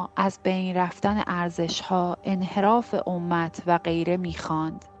فتنه‌ها، از بین رفتن ارزش‌ها، انحراف امت و غیره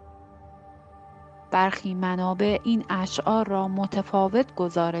می‌خواند. برخی منابع این اشعار را متفاوت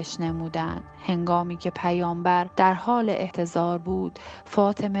گزارش نمودند. هنگامی که پیامبر در حال احتضار بود،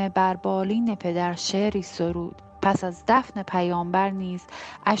 فاطمه بر بالین پدر شعری سرود. پس از دفن پیامبر نیز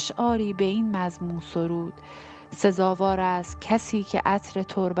اشعاری به این مضمون سرود: سزاوار است کسی که عطر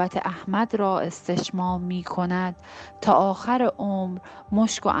تربت احمد را استشمام می کند تا آخر عمر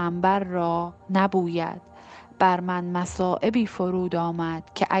مشک و عنبر را نبوید. بر من مصائبی فرود آمد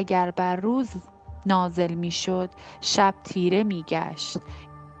که اگر بر روز نازل می شد شب تیره می گشت.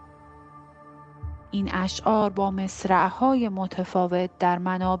 این اشعار با مصرع‌های متفاوت در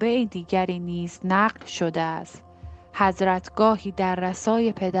منابع دیگری نیز نقل شده است. حضرت گاهی در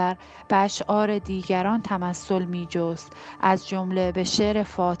رسای پدر به اشعار دیگران تمثل می جست، از جمله به شعر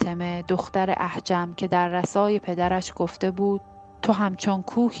فاطمه دختر احجم که در رسای پدرش گفته بود: تو همچون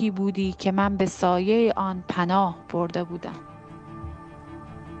کوهی بودی که من به سایه آن پناه برده بودم.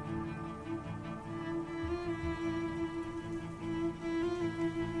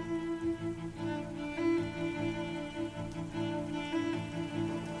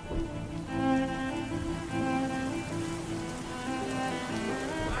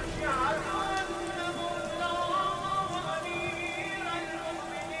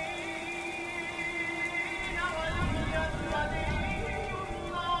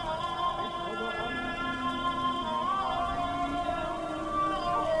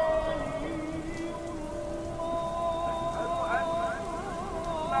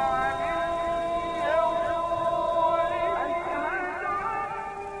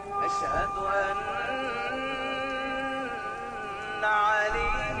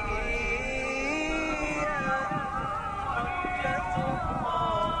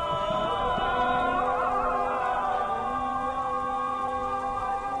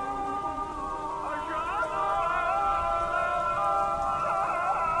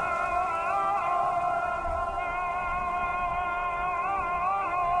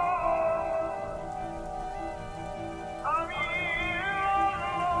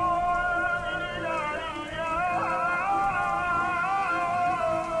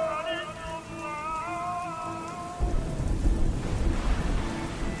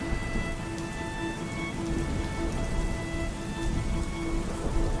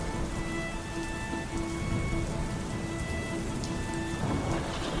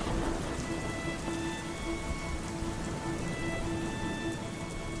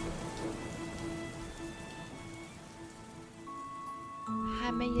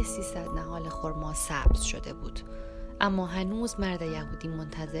 همه 300 نهال خرما سبز شده بود، اما هنوز مرد یهودی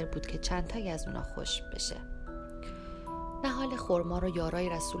منتظر بود که چند تایی از اونا خشک بشه. نهال خرما رو یارای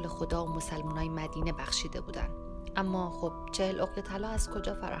رسول خدا و مسلمانای مدینه بخشیده بودن، اما خب 40 عقد طلا از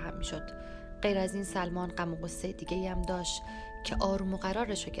کجا فراهم میشد؟ غیر از این سلمان غم و غصه دیگه‌ای هم داشت که آروم و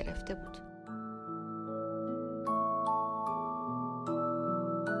قرارش رو گرفته بود.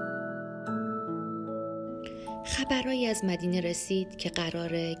 خبرایی از مدینه رسید که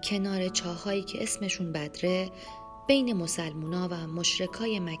قراره کنار چاهایی که اسمشون بدره بین مسلمونا و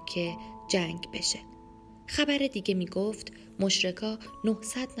مشرکای مکه جنگ بشه. خبر دیگه میگفت مشرکا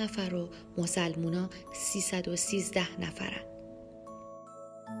 900 نفر و مسلمونا 313 نفرن.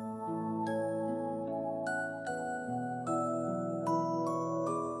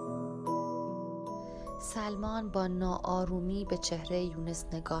 سلمان با ناآرومی به چهره یونس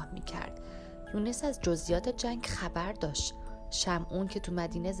نگاه میکرد. یونس از جزئیات جنگ خبر داشت. شمعون که تو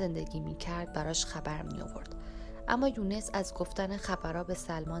مدینه زندگی میکرد براش خبر میآورد. اما یونس از گفتن خبرها به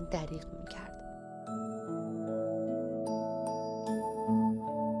سلمان دریغ میکرد.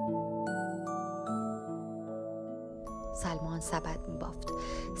 سلمان سبد میبافت.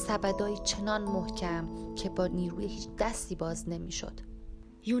 سبدایی چنان محکم که با نیروی هیچ دستی باز نمیشد.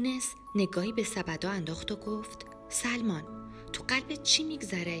 یونس نگاهی به سبدا انداخت و گفت سلمان، تو قلبت چی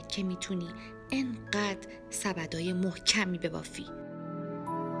میگذره که میتونی انقدر سبدای محکمی ببافی؟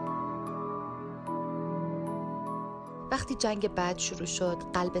 وقتی جنگ بدر شروع شد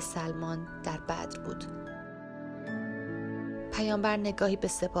قلب سلمان در بدر بود. پیامبر نگاهی به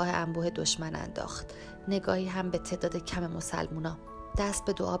سپاه انبوه دشمن انداخت، نگاهی هم به تعداد کم مسلمونا. دست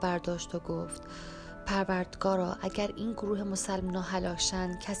به دعا برداشت و گفت پروردگارا، اگر این گروه مسلمونا هلاک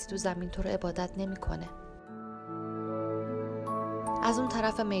شن کسی تو زمین تو رو عبادت نمیکنه. از اون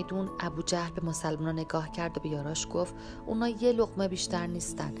طرف میدون ابو جهل به مسلمونا نگاه کرد و به یاراش گفت اونا یه لقمه بیشتر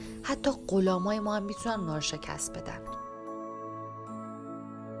نیستن، حتی غلامای ما هم میتونن اونا رو شکست بدن.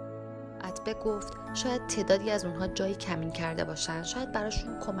 عتبه گفت شاید تعدادی از اونها جایی کمین کرده باشن، شاید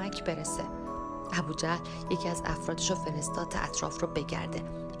براشون کمک برسه. ابو جهل یکی از افرادش رو فرستاد تا اطراف رو بگرده.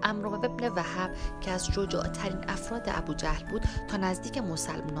 عمرو بن وهب که از شجاع‌ترین افراد ابو جهل بود تا نزدیک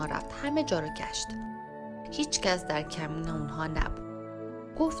مسلمونا رفت، همه جا رو گشت. هیچ کس در کمین اونها نبود.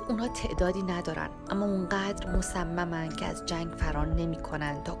 گفت اونها تعدادی ندارن اما اونقدر مصممن که از جنگ فرار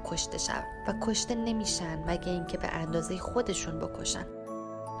نمی‌کنن تا کشته شون و کشته نمیشن مگه اینکه به اندازه خودشون بکشن.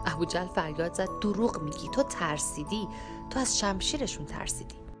 ابو جهل فریاد زد دروغ میگی، تو ترسیدی، تو از شمشیرشون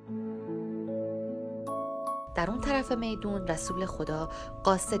ترسیدی. در اون طرف میدون رسول خدا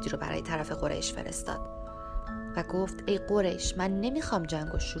قاصدی رو برای طرف قریش فرستاد و گفت ای قریش، من نمیخوام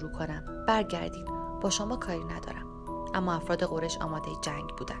جنگو شروع کنم، برگردید، با شما کاری ندارم. اما افراد قریش آماده جنگ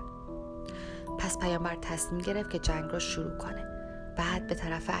بودن. پس پیامبر تصمیم گرفت که جنگ رو شروع کنه. بعد به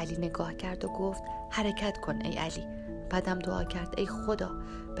طرف علی نگاه کرد و گفت حرکت کن ای علی. بعدم دعا کرد ای خدا،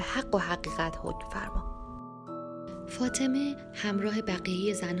 به حق و حقیقت حکم فرما. فاطمه همراه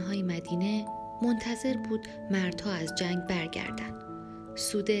بقیه زنهای مدینه منتظر بود مردها از جنگ برگردن.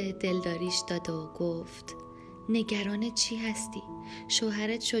 سود دلداریش داد و گفت نگران چی هستی؟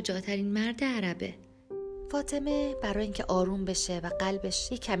 شوهرت شجاعترین مرد عربه. فاطمه برای اینکه آروم بشه و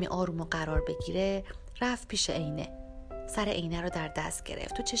قلبش یک کمی آروم و قرار بگیره رفت پیش عینه. سر عینه رو در دست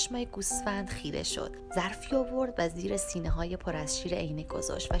گرفت، تو چشمای گوسفند خیره شد، ظرفی آورد و زیر سینه های پر از شیر عینه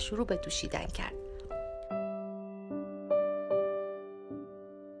گذاشت و شروع به دوشیدن کرد.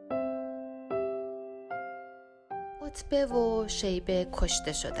 عتبه و شیبه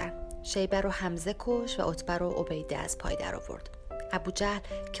کشته شدن. شیبه رو حمزه کش و عتبه رو عبیده از پای در آورد. ابو جهل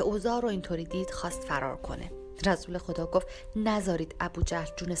که اوضاع رو اینطوری دید خواست فرار کنه. رسول خدا گفت نذارید ابو جهل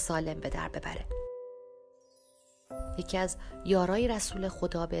جون سالم به در ببره. یکی از یارای رسول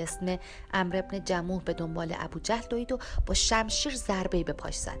خدا به اسم عمرو بن جموح به دنبال ابو جهل دوید و با شمشیر ضربه‌ای به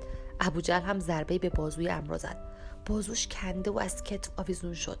پاش زد. ابو جهل هم ضربه‌ای به بازوی عمرو زد. بازوش کنده و از کتف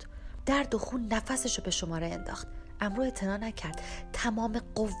آویزون شد. درد و خون نفسش رو به شماره انداخت. عمرو اعتنا نکرد، تمام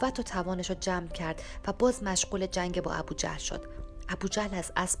قوت و توانش رو جمع کرد و باز مشغول جنگ با ابو جهل شد. ابو جهل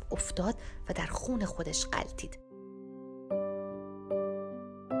از اسب افتاد و در خون خودش غلتید.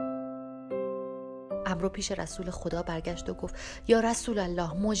 عمرو پیش رسول خدا برگشت و گفت یا رسول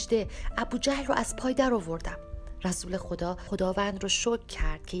الله مژده، ابو جهل رو از پای در آوردم. رسول خدا خداوند رو شکر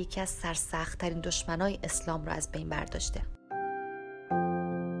کرد که یکی از سرسخت‌ترین دشمنای اسلام رو از بین برداشته.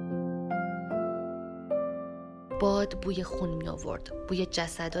 باد بوی خون می آورد، بوی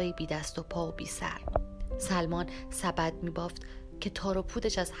جسدای بی دست و پا و بی سر. سلمان سبد می بافت که تار و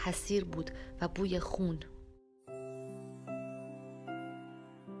پودش از حسیر بود و بوی خون.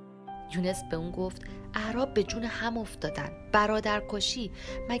 یونس به اون گفت اعراب به جون هم افتادن، برادرکشی،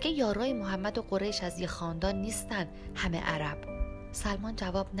 مگه یارای محمد و قریش از یه خاندان نیستن، همه عرب. سلمان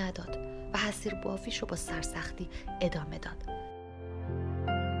جواب نداد و حسیر بافیش رو با سرسختی ادامه داد.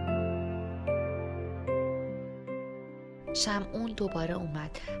 شمعون دوباره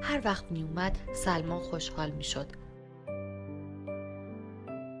اومد. هر وقت می اومد سلمان خوشحال می شد.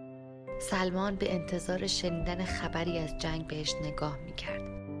 سلمان به انتظار شنیدن خبری از جنگ بهش نگاه می کرد.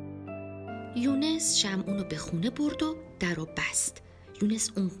 یونس شمعون رو به خونه برد و در رو بست.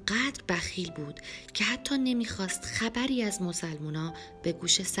 یونس اونقدر بخیل بود که حتی نمیخواست خبری از مسلمونا به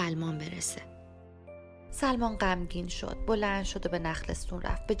گوش سلمان برسه. سلمان غمگین شد، بلند شد و به نخلستون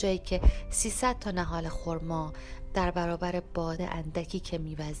رفت، به جایی که 300 تا نهال خرما در برابر باد اندکی که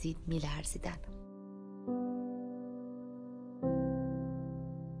میوزید میلرزیدن.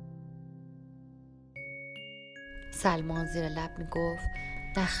 سلمان زیر لب میگفت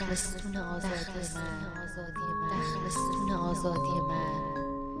نخلستون آزادی من، نخلستون آزادی من.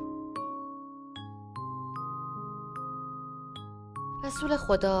 رسول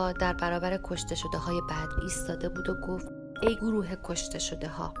خدا در برابر کشته شده های بدو ایستاده بود و گفت ای گروه کشته شده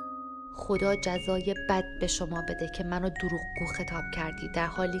ها، خدا جزای بد به شما بده که منو دروغگو خطاب کردی در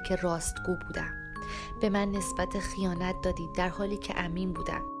حالی که راستگو بودم. به من نسبت خیانت دادی در حالی که امین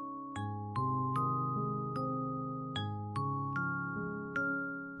بودم.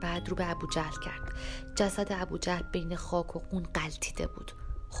 بعد رو به ابوجهل کرد. جسد ابوجهل بین خاک و خون غلتیده بود.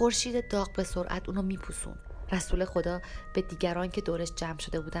 خورشید داغ به سرعت اونو میپوسون. رسول خدا به دیگران که دورش جمع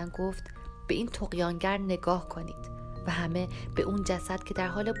شده بودن گفت به این طغیانگر نگاه کنید و همه به اون جسد که در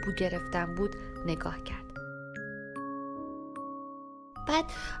حال بو گرفتن بود نگاه کرد. بعد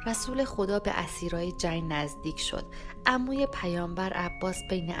رسول خدا به اسیرای جنگ نزدیک شد. عموی پیامبر عباس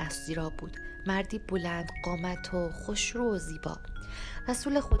بین اسیرا بود، مردی بلند قامت و خوشرو و زیبا.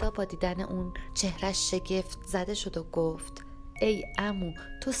 رسول خدا با دیدن اون چهرش شگفت زده شد و گفت ای عمو،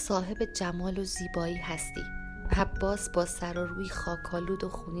 تو صاحب جمال و زیبایی هستی. عباس با سر و روی خاکالود و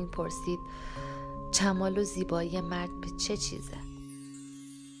خونین پرسید جمال و زیبایی مرد به چه چیزه؟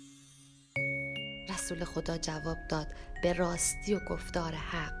 رسول خدا جواب داد به راستی و گفتار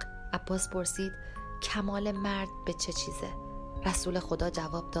حق. عباس پرسید کمال مرد به چه چیزه؟ رسول خدا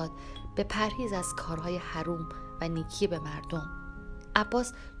جواب داد به پرهیز از کارهای حرام و نیکی به مردم.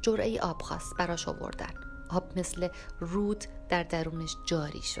 عباس جرعه‌ای آب خواست، براش آوردن. آب مثل رود در درونش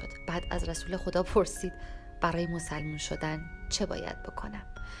جاری شد. بعد از رسول خدا پرسید برای مسلمون شدن چه باید بکنم؟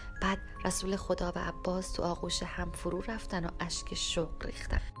 بعد رسول خدا و عباس تو آغوش هم فرو رفتن و اشک شوق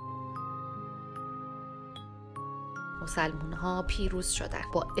ریختن. مسلمون ها پیروز شدن،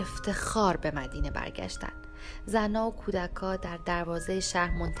 با افتخار به مدینه برگشتن. زنها و کودکا در دروازه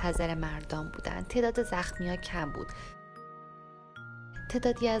شهر منتظر مردان بودند. تعداد زخمی‌ها کم بود.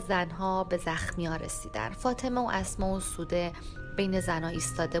 تعدادی از زنها به زخمی‌ها رسیدن. فاطمه و اسما و سوده بین زنها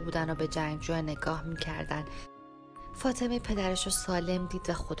ایستاده بودن و به جنگجو نگاه می‌کردن. فاطمه پدرش رو سالم دید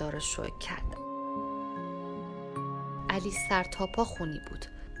و خدا رو شکر کرد. علی سر تا پا خونی بود.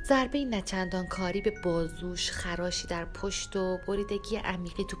 ضربه نچندان کاری به بازوش، خراشی در پشت و بریدگی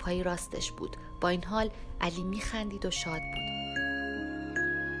عمیقی تو پای راستش بود. با این حال علی میخندید و شاد بود.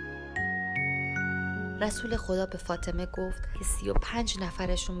 رسول خدا به فاطمه گفت که 35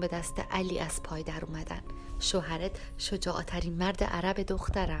 نفرشون به دست علی از پای در اومدن. شوهرت شجاعترین مرد عرب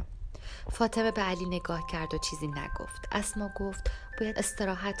دخترم. فاطمه به علی نگاه کرد و چیزی نگفت. اسما گفت باید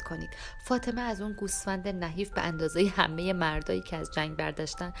استراحت کنید. فاطمه از اون گوسفند نحیف به اندازه همه مردایی که از جنگ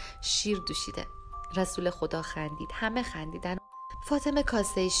برداشتن شیر دوشیده. رسول خدا خندید. همه خندیدن. فاطمه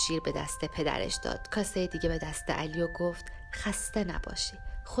کاسه شیر به دست پدرش داد، کاسه دیگه به دست علی و گفت خسته نباشی.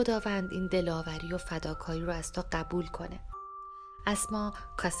 خداوند این دلاوری و فداکاری رو از تو قبول کنه. اسما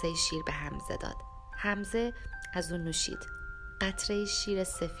کاسه شیر به حمزه داد. حمزه از اون نوشید. قطره شیر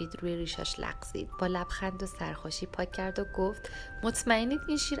سفید روی ریشاش لغزید. با لبخند و سرخوشی پاک کرد و گفت مطمئنید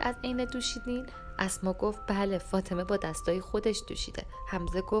این شیر از عین دوشیدین؟ اسما گفت بله، فاطمه با دستای خودش دوشیده.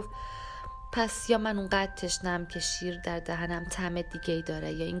 حمزه گفت پس یا من اونقدر تشنم که شیر در دهنم طعم دیگه‌ای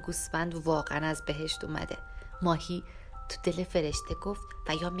داره یا این گوسفند واقعا از بهشت اومده. ماهی تو دل فرشته گفت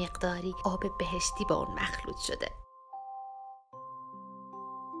و یا مقداری آب بهشتی با اون مخلوط شده.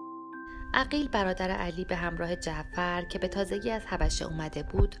 عقیل برادر علی به همراه جعفر که به تازگی از حبشه اومده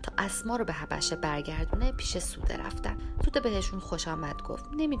بود تا اسما رو به حبشه برگردونه پیش سوده رفتن. سوده بهشون خوش آمد گفت.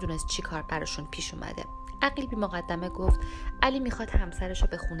 نمیدونست چی کار براشون پیش اومده. عقیل بی مقدمه گفت علی میخواد همسرشو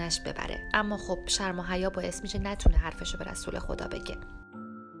به خونش ببره، اما خب شرم و حیا باعث میشه نتونه حرفشو به رسول خدا بگه.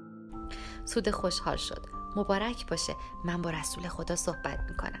 سوده خوشحال شد. مبارک باشه، من با رسول خدا صحبت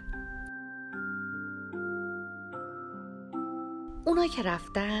میکنم. اونا که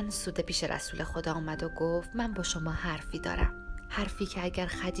رفتن، سوده پیش رسول خدا اومد و گفت من با شما حرفی دارم. حرفی که اگر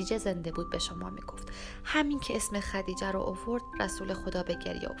خدیجه زنده بود به شما میگفت. همین که اسم خدیجه رو آورد رسول خدا به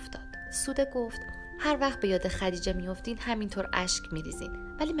گریه افتاد. سوده گفت هر وقت به یاد خدیجه میافتین همینطور اشک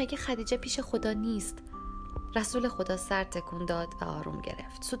میریزین، ولی مگه خدیجه پیش خدا نیست؟ رسول خدا سر تکون داد و آروم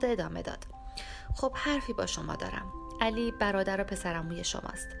گرفت. سوده ادامه داد. خب حرفی با شما دارم. علی برادر و پسرعموی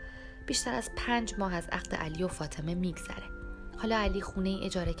شماست. بیشتر از 5 ماه از عقد علی و فاطمه میگذره. حالا علی خونه ای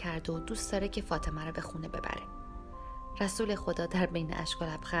اجاره کرده و دوست داره که فاطمه رو به خونه ببره. رسول خدا در بین اشک و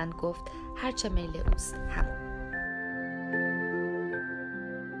لبخند گفت هرچه میل اوست همون.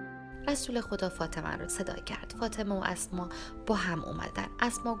 رسول خدا فاطمه رو صدا کرد. فاطمه و اسما با هم اومدن.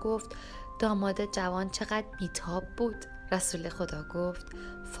 اسما گفت داماد جوان چقدر بیتاب بود. رسول خدا گفت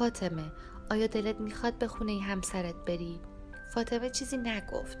فاطمه آیا دلت میخواد به خونه همسرت بری؟ فاطمه چیزی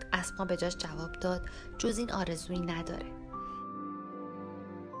نگفت. اسما به جاش جواب داد جز این آرزویی نداره.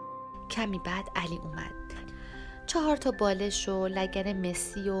 کمی بعد علی اومد. 4 بالش و لگن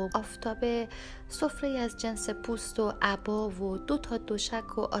مسی و آفتاب، سفره از جنس پوست و عبا و 2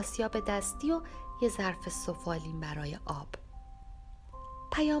 دوشک و آسیاب دستی و یه ظرف سفالین برای آب.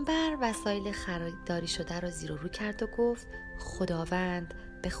 پیامبر وسایل خریداری شده رو زیر و رو کرد و گفت خداوند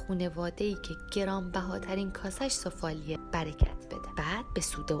به خانواده‌ای که گرانبهاترین کاسش سفالیه برکت بده. بعد به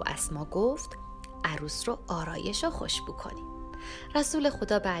سوده و اسما گفت عروس رو آرایش و خوشبو کنیم. رسول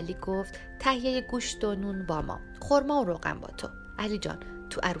خدا به علی گفت تهیه گوشت و نون با ما، خرما و روغن با تو. علی جان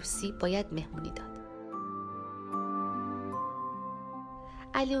تو عروسی باید مهمونی داد.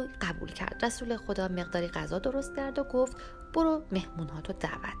 علی قبول کرد. رسول خدا مقداری غذا درست کرد و گفت برو مهمون‌هاتو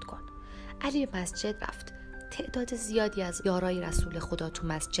دعوت کن. علی به مسجد رفت. تعداد زیادی از یارای رسول خدا تو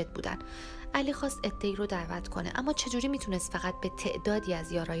مسجد بودن. علی خواست عده‌ای رو دعوت کنه، اما چجوری میتونست فقط به تعدادی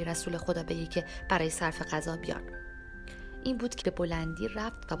از یارای رسول خدا بگه که برای صرف غذا بیان؟ این بود که به بلندی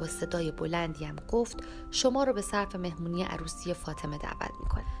رفت و با صدای بلندی هم گفت شما رو به صرف مهمونی عروسی فاطمه دعوت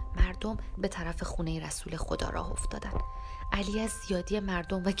میکنه. مردم به طرف خونه رسول خدا راه افتادن. علی از زیادی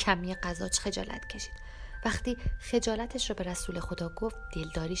مردم و کمی غذا خجالت کشید. وقتی خجالتش رو به رسول خدا گفت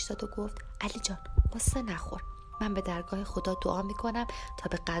دلداریش داد و گفت علی جان قصه نخور، من به درگاه خدا دعا میکنم تا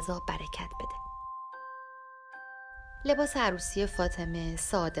به غذا برکت بده. لباس عروسی فاطمه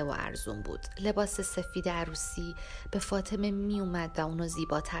ساده و ارزون بود. لباس سفید عروسی به فاطمه می اومد و اونو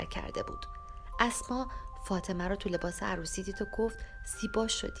زیباتر کرده بود. اسما فاطمه رو تو لباس عروسی دید و گفت زیبا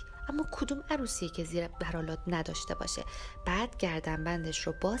شدی، اما کدوم عروسیه که زیر برالات نداشته باشه؟ بعد گردنبندش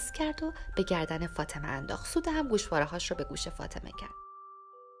رو باز کرد و به گردن فاطمه انداخت. سود هم گوشواره‌هاش رو به گوش فاطمه کرد.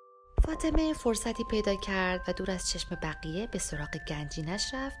 فاطمه فرصتی پیدا کرد و دور از چشم بقیه به سراغ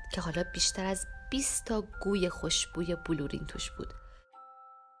گنجینش رفت که حالا بیشتر از 20 گوی خوشبوی بلورین توش بود.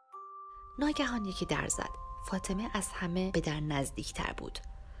 ناگهان یکی در زد. فاطمه از همه به در نزدیکتر بود.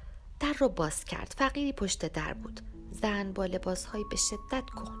 در رو باز کرد. فقیری پشت در بود. زن با لباسهای به شدت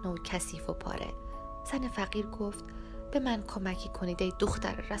کهنه و کثیف و پاره. زن فقیر گفت به من کمکی کنید ای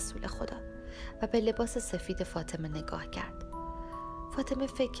دختر رسول خدا، و به لباس سفید فاطمه نگاه کرد. فاطمه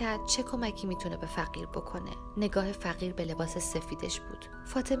فکر کرد چه کمکی میتونه به فقیر بکنه. نگاه فقیر به لباس سفیدش بود.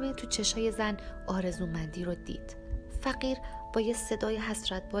 فاطمه تو چشای زن آرزومندی رو دید. فقیر با یه صدای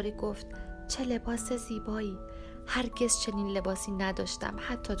حسرتباری گفت چه لباس زیبایی، هرگز چنین لباسی نداشتم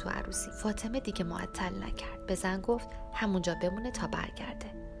حتی تو عروسی. فاطمه دیگه معطل نکرد. به زن گفت همونجا بمونه تا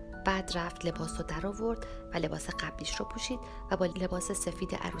برگرده. بعد رفت لباس رو در آورد و لباس قبلیش رو پوشید و با لباس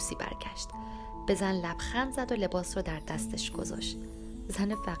سفید عروسی برگشت. به زن لبخند زد و لباس رو در دستش گذاشت.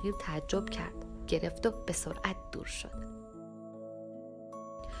 زن فقیر تعجب کرد، گرفت و به سرعت دور شد.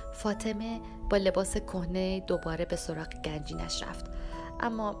 فاطمه با لباس کهنه دوباره به سراغ گنجینش رفت،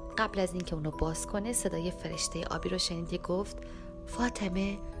 اما قبل از اینکه اونو باز کنه صدای فرشته آبی رو شنید. گفت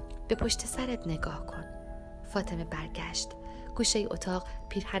فاطمه به پشت سرت نگاه کن. فاطمه برگشت. گوشه اتاق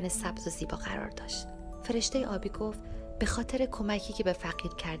پیرهن سبز و زیبا قرار داشت. فرشته آبی گفت به خاطر کمکی که به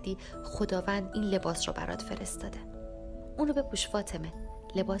فقیر کردی خداوند این لباس رو برات فرستاده. اونو بپوش فاطمه،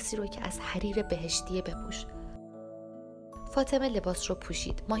 لباسی رو که از حریر بهشتیه بپوش. فاطمه لباس رو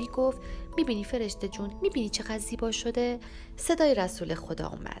پوشید. ماهی گفت میبینی فرشته جون، میبینی چقدر زیبا شده؟ صدای رسول خدا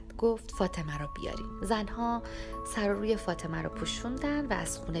اومد. گفت فاطمه رو بیارین. زنها سر و روی فاطمه رو پوشوندن و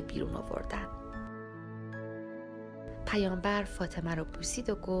از خونه بیرون آوردن. پیامبر فاطمه رو بوسید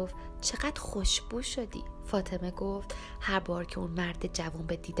و گفت چقدر خوشبو شدی. فاطمه گفت هر بار که اون مرد جوان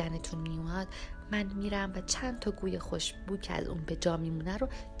به دیدنتون میومد من میرم و چند تا گوی خوشبو که از اون به جا میمونه رو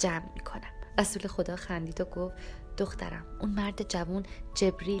جمع میکنم. رسول خدا خندید و گفت دخترم اون مرد جوان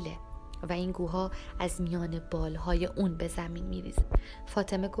جبریله و این گوها از میان بالهای اون به زمین میریزه.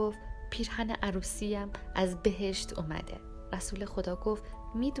 فاطمه گفت پیرهن عروسیم از بهشت اومده. رسول خدا گفت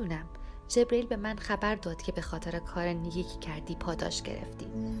میدونم، جبریل به من خبر داد که به خاطر کار نیکی که کردی پاداش گرفتی.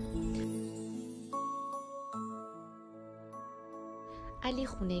 علی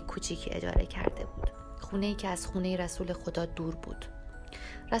خونه کوچیکی اجاره کرده بود، خونه‌ای که از خونه رسول خدا دور بود.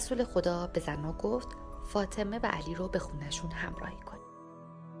 رسول خدا به زنها گفت فاطمه و علی رو به خونه‌شون همراهی کن.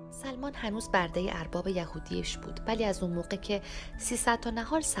 سلمان هنوز برده ارباب یهودیش بود، ولی از اون موقع که 300 تا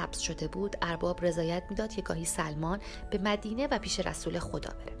نهال سبز شده بود ارباب رضایت میداد که گاهی سلمان به مدینه و پیش رسول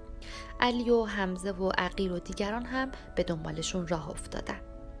خدا بره. علی و حمزه و عقیل و دیگران هم به دنبالشون راه افتادن.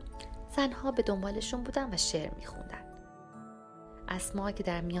 زنها به دنبالشون بودن و شعر میخوندن. اسما که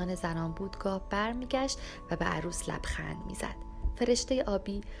در میان زنان بود گاه برمیگشت و به عروس لبخند میزد. فرشته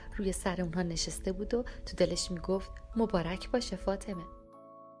آبی روی سر اونها نشسته بود و تو دلش میگفت مبارک باشه فاطمه.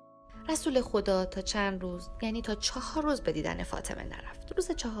 رسول خدا تا چند روز، یعنی تا 4 روز به دیدن فاطمه نرفت.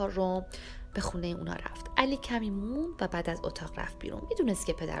 روز 4 به خونه اونا رفت. علی کمی موند و بعد از اتاق رفت بیرون. میدونست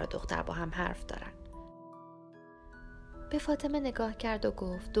که پدر و دختر با هم حرف دارن. به فاطمه نگاه کرد و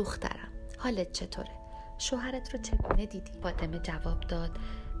گفت دخترم حالت چطوره؟ شوهرت رو چگونه دیدی؟ فاطمه جواب داد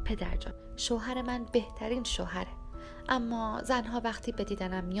پدر جان، شوهر من بهترین شوهره، اما زنها وقتی به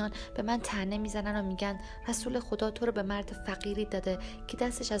دیدنم میان به من طعنه میزنن و میگن رسول خدا تو رو به مرد فقیری داده که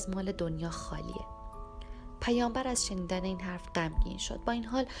دستش از مال دنیا خالیه. پیامبر از شنیدن این حرف غمگین شد. با این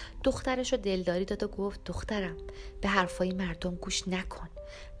حال دخترش رو دلداری داد و گفت دخترم به حرفای مردم گوش نکن،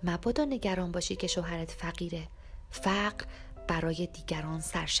 مبادا نگران باشی که شوهرت فقیره. فقر برای دیگران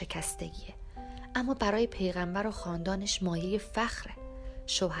سرشکستگیه، اما برای پیغمبر و خاندانش مایه فخره.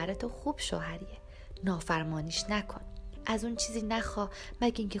 شوهرت خوب شوهریه، نافرمانیش نکن، از اون چیزی نخواه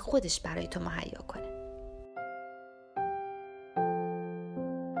مگه اینکه خودش برای تو مهیا کنه.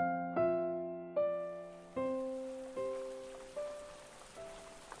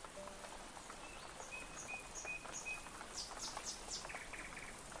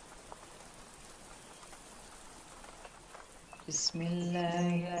 بسم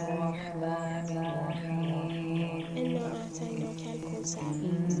الله الرحمن الرحیم. انا اعطیناک الکوثر.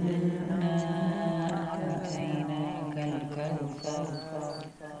 أعطيناك الكوثر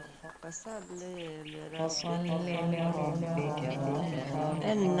فصل لربك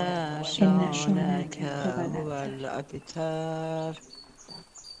وانحر إن شانئك هو الأبتر.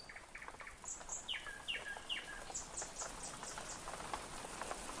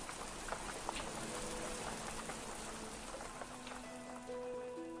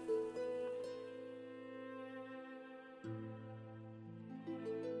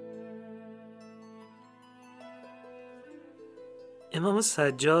 امام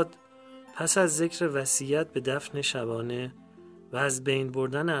سجاد پس از ذکر وصیت به دفن شبانه و از بین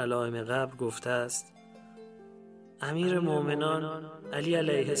بردن علائم قبر گفته است امیر مومنان علی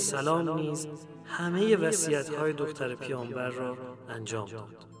علیه السلام نیز همه وصیت‌های دختر پیامبر را انجام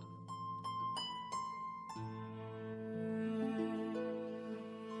داد.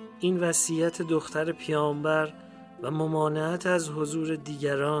 این وصیت دختر پیامبر و ممانعت از حضور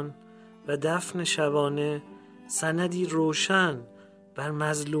دیگران و دفن شبانه سندی روشن بر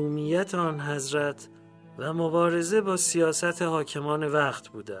مظلومیت آن حضرت و مبارزه با سیاست حاکمان وقت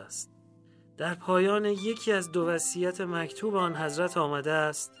بوده است. در پایان یکی از 2 وصیت مکتوب آن حضرت آمده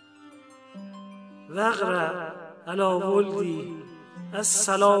است وقرأ علی ولدی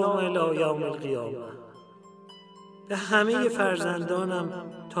السلام الی یوم القیامه. به همه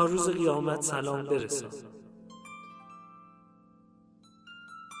فرزندانم تا روز قیامت سلام برسان.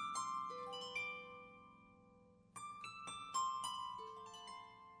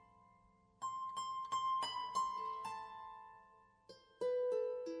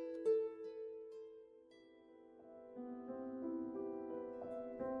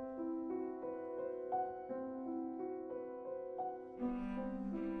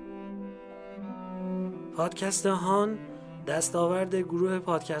 پادکست هان دستاورد گروه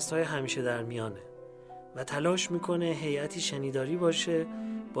پادکست های همیشه در میانه و تلاش میکنه هیئتی شنیداری باشه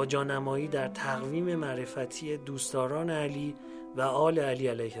با جانمایی در تقویم معرفتی دوستداران علی و آل علی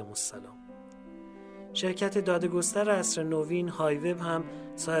علیهم السلام. شرکت دادگستر عصر نوین هایوب هم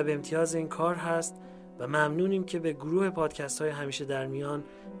صاحب امتیاز این کار هست و ممنونیم که به گروه پادکست های همیشه در میان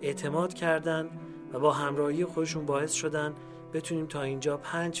اعتماد کردن و با همراهی خودشون باعث شدن بتونیم تا اینجا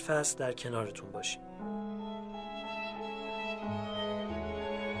 5 فصل در کنارتون باشیم.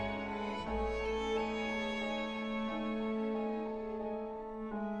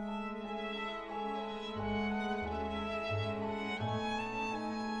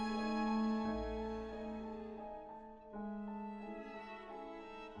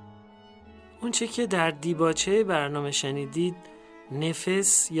 اون چه که در دیباچه برنامه شنیدید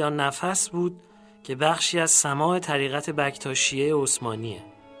نفس یا نفس بود که بخشی از سماع طریقت بکتاشیه عثمانیه.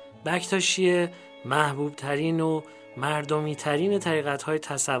 بکتاشیه محبوب ترین و مردمی ترین طریقت های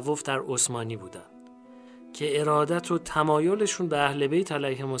تصوف در عثمانی بودن که ارادت و تمایلشون به اهل بیت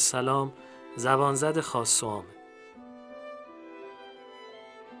علیهم السلام زبانزد خاص و عامه.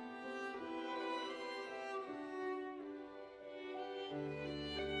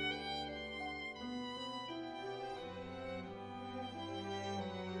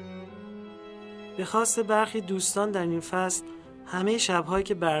 به خواست برخی دوستان در این فصل همه شب‌هایی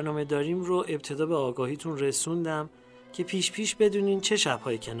که برنامه داریم رو ابتدا به آگاهیتون رسوندم که پیش پیش بدونین چه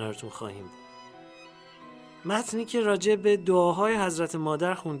شب‌هایی کنارتون خواهیم بود. متنی که راجع به دعاهای حضرت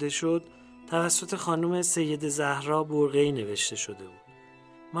مادر خونده شد توسط خانم سید زهرا برقعی نوشته شده بود.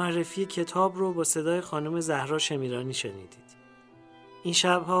 معرفی کتاب رو با صدای خانم زهرا شمیرانی شنیدید. این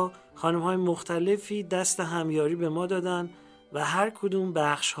شبها خانم‌های مختلفی دست همیاری به ما دادن و هر کدوم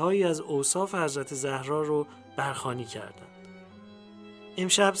بخش‌هایی از اوصاف حضرت زهرا رو برخوانی کردند.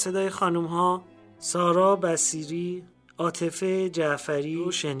 امشب صدای خانم‌ها سارا بصیری، عاطفه جعفری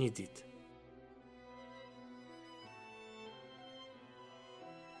رو شنیدید.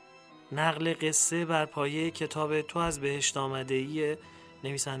 نقل قصه بر پایه کتاب تو از بهشت آمده‌ای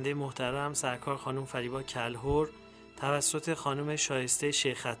نویسنده محترم سرکار خانم فریبا کلهر توسط خانم شایسته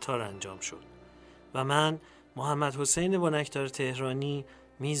شیخ عطار انجام شد و من محمد حسین بنکدار تهرانی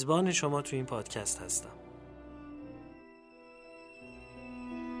میزبان شما تو این پادکست هستم.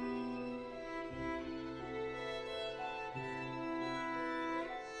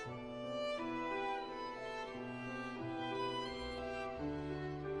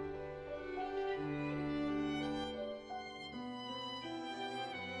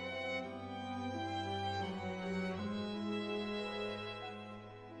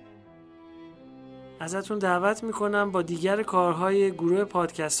 ازتون دعوت میکنم با دیگر کارهای گروه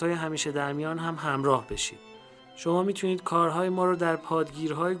پادکست های همیشه در میان هم همراه بشید. شما میتونید کارهای ما رو در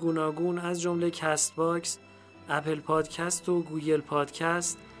پادگیرهای گوناگون از جمله کست باکس، اپل پادکست و گوگل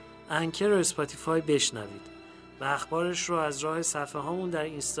پادکست، انکر و اسپاتیفای بشنوید و اخبارش رو از راه صفحه هامون در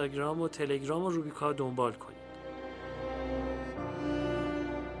اینستاگرام و تلگرام و روبیکا دنبال کنید.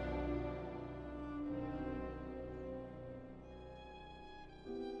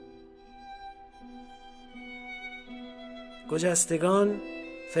 گجستگان،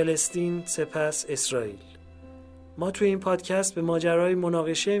 فلسطین، سپس اسرائیل. ما توی این پادکست به ماجرای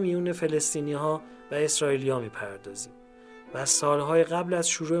مناقشه میون فلسطینی‌ها و اسرائیلی‌ها میپردازیم و از سالهای قبل از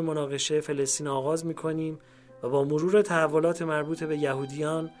شروع مناقشه فلسطین آغاز میکنیم و با مرور تحولات مربوط به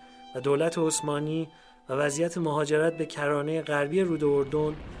یهودیان و دولت عثمانی و وضعیت مهاجرت به کرانه غربی رود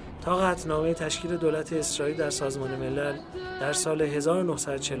اردن تا قطعنامه تشکیل دولت اسرائیل در سازمان ملل در سال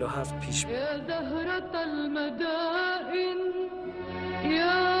 1947 پیش می‌بریم.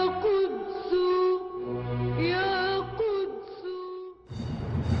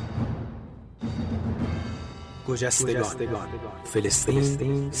 گجستگان،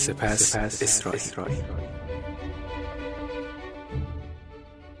 فلسطین، سپس اسرائیل.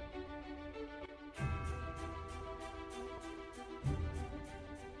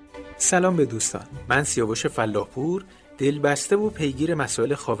 سلام به دوستان، من سیاوش فلاحپور دلبسته و پیگیر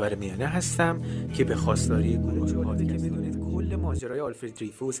مسائل خاورمیانه هستم که به خواستاری گروه پادکست کل ماجرای آلفرد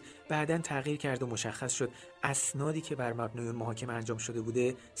دریفوس بعداً تغییر کرد و مشخص شد اسنادی که بر مبنای محاکمه انجام شده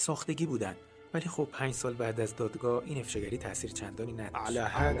بوده ساختگی بودن، ولی خب 5 سال بعد از دادگاه این افشاگری تاثیر چندانی نداشت.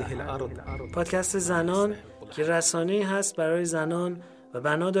 پادکست زنان که رسانه‌ای هست برای زنان و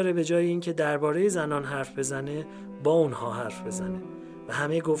بنا داره به جای اینکه درباره زنان حرف بزنه با اونها حرف بزنه و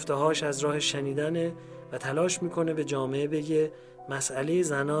همه گفته‌هاش از راه شنیدنه و تلاش میکنه به جامعه بگه مسئله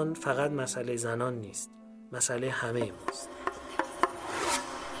زنان فقط مسئله زنان نیست، مسئله همه ماست.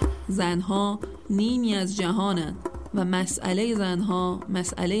 زنها نیمی از جهانن و مسئله زنها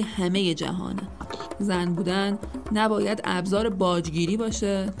مسئله همه جهانه. زن بودن نباید ابزار باجگیری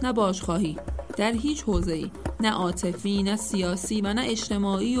باشه، نه باجخواهی در هیچ حوزه‌ای، نه عاطفی، نه سیاسی و نه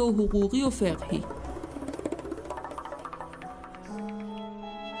اجتماعی و حقوقی و فقهی.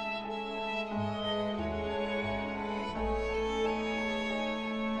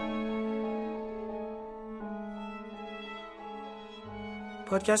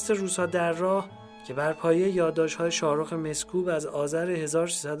 پادکست روزها در راه که بر پایه یادداشت‌های شاهرخ مسکوب از آذر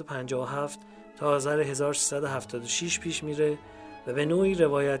 1357 تا آذر 1376 پیش میره و به نوعی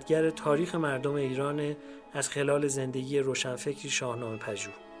روایتگر تاریخ مردم ایران از خلال زندگی روشنفکری شاهنامه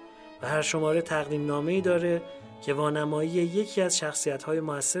پژوه و هر شماره تقدیم نامه‌ای داره که وانمایی یکی از شخصیت‌های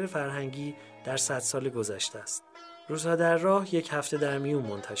مؤثر فرهنگی در 100 سال گذشته است. روزها در راه یک هفته در میون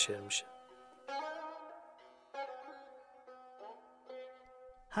منتشر میشه.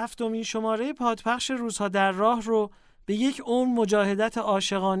 هفتمین شماره پادپخش روزها در راه رو به یک عمر مجاهدت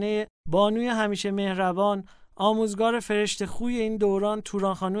عاشقانه بانوی همیشه مهربان، آموزگار فرشته خوی این دوران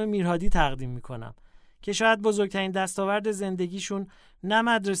توران خانم میرهادی تقدیم میکنم که شاید بزرگترین دستاورد زندگیشون نه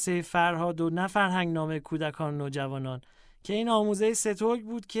مدرسه فرهاد و نه فرهنگنامه کودکان و نوجوانان که این آموزه سترگ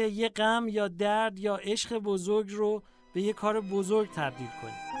بود که یه غم یا درد یا عشق بزرگ رو به یه کار بزرگ تبدیل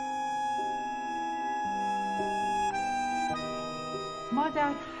کنیم.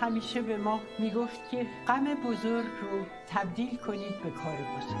 مادر همیشه به ما میگفت که غم بزرگ رو تبدیل کنید به کار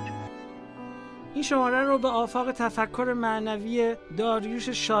بزرگ. این شماره رو به آفاق تفکر معنوی داریوش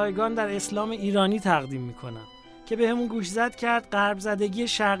شایگان در اسلام ایرانی تقدیم میکنم که به همون گوشزد کرد غرب زدگی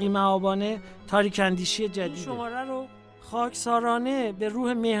شرقی مآبانه تاریک‌اندیشی جدیده. این شماره رو خاکسارانه به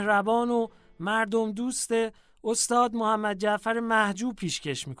روح مهربان و مردم دوست استاد محمد جعفر محجوب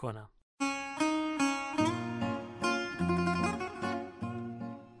پیشکش میکنم.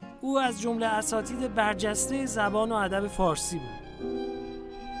 او از جمله اساتید برجسته زبان و ادب فارسی بود.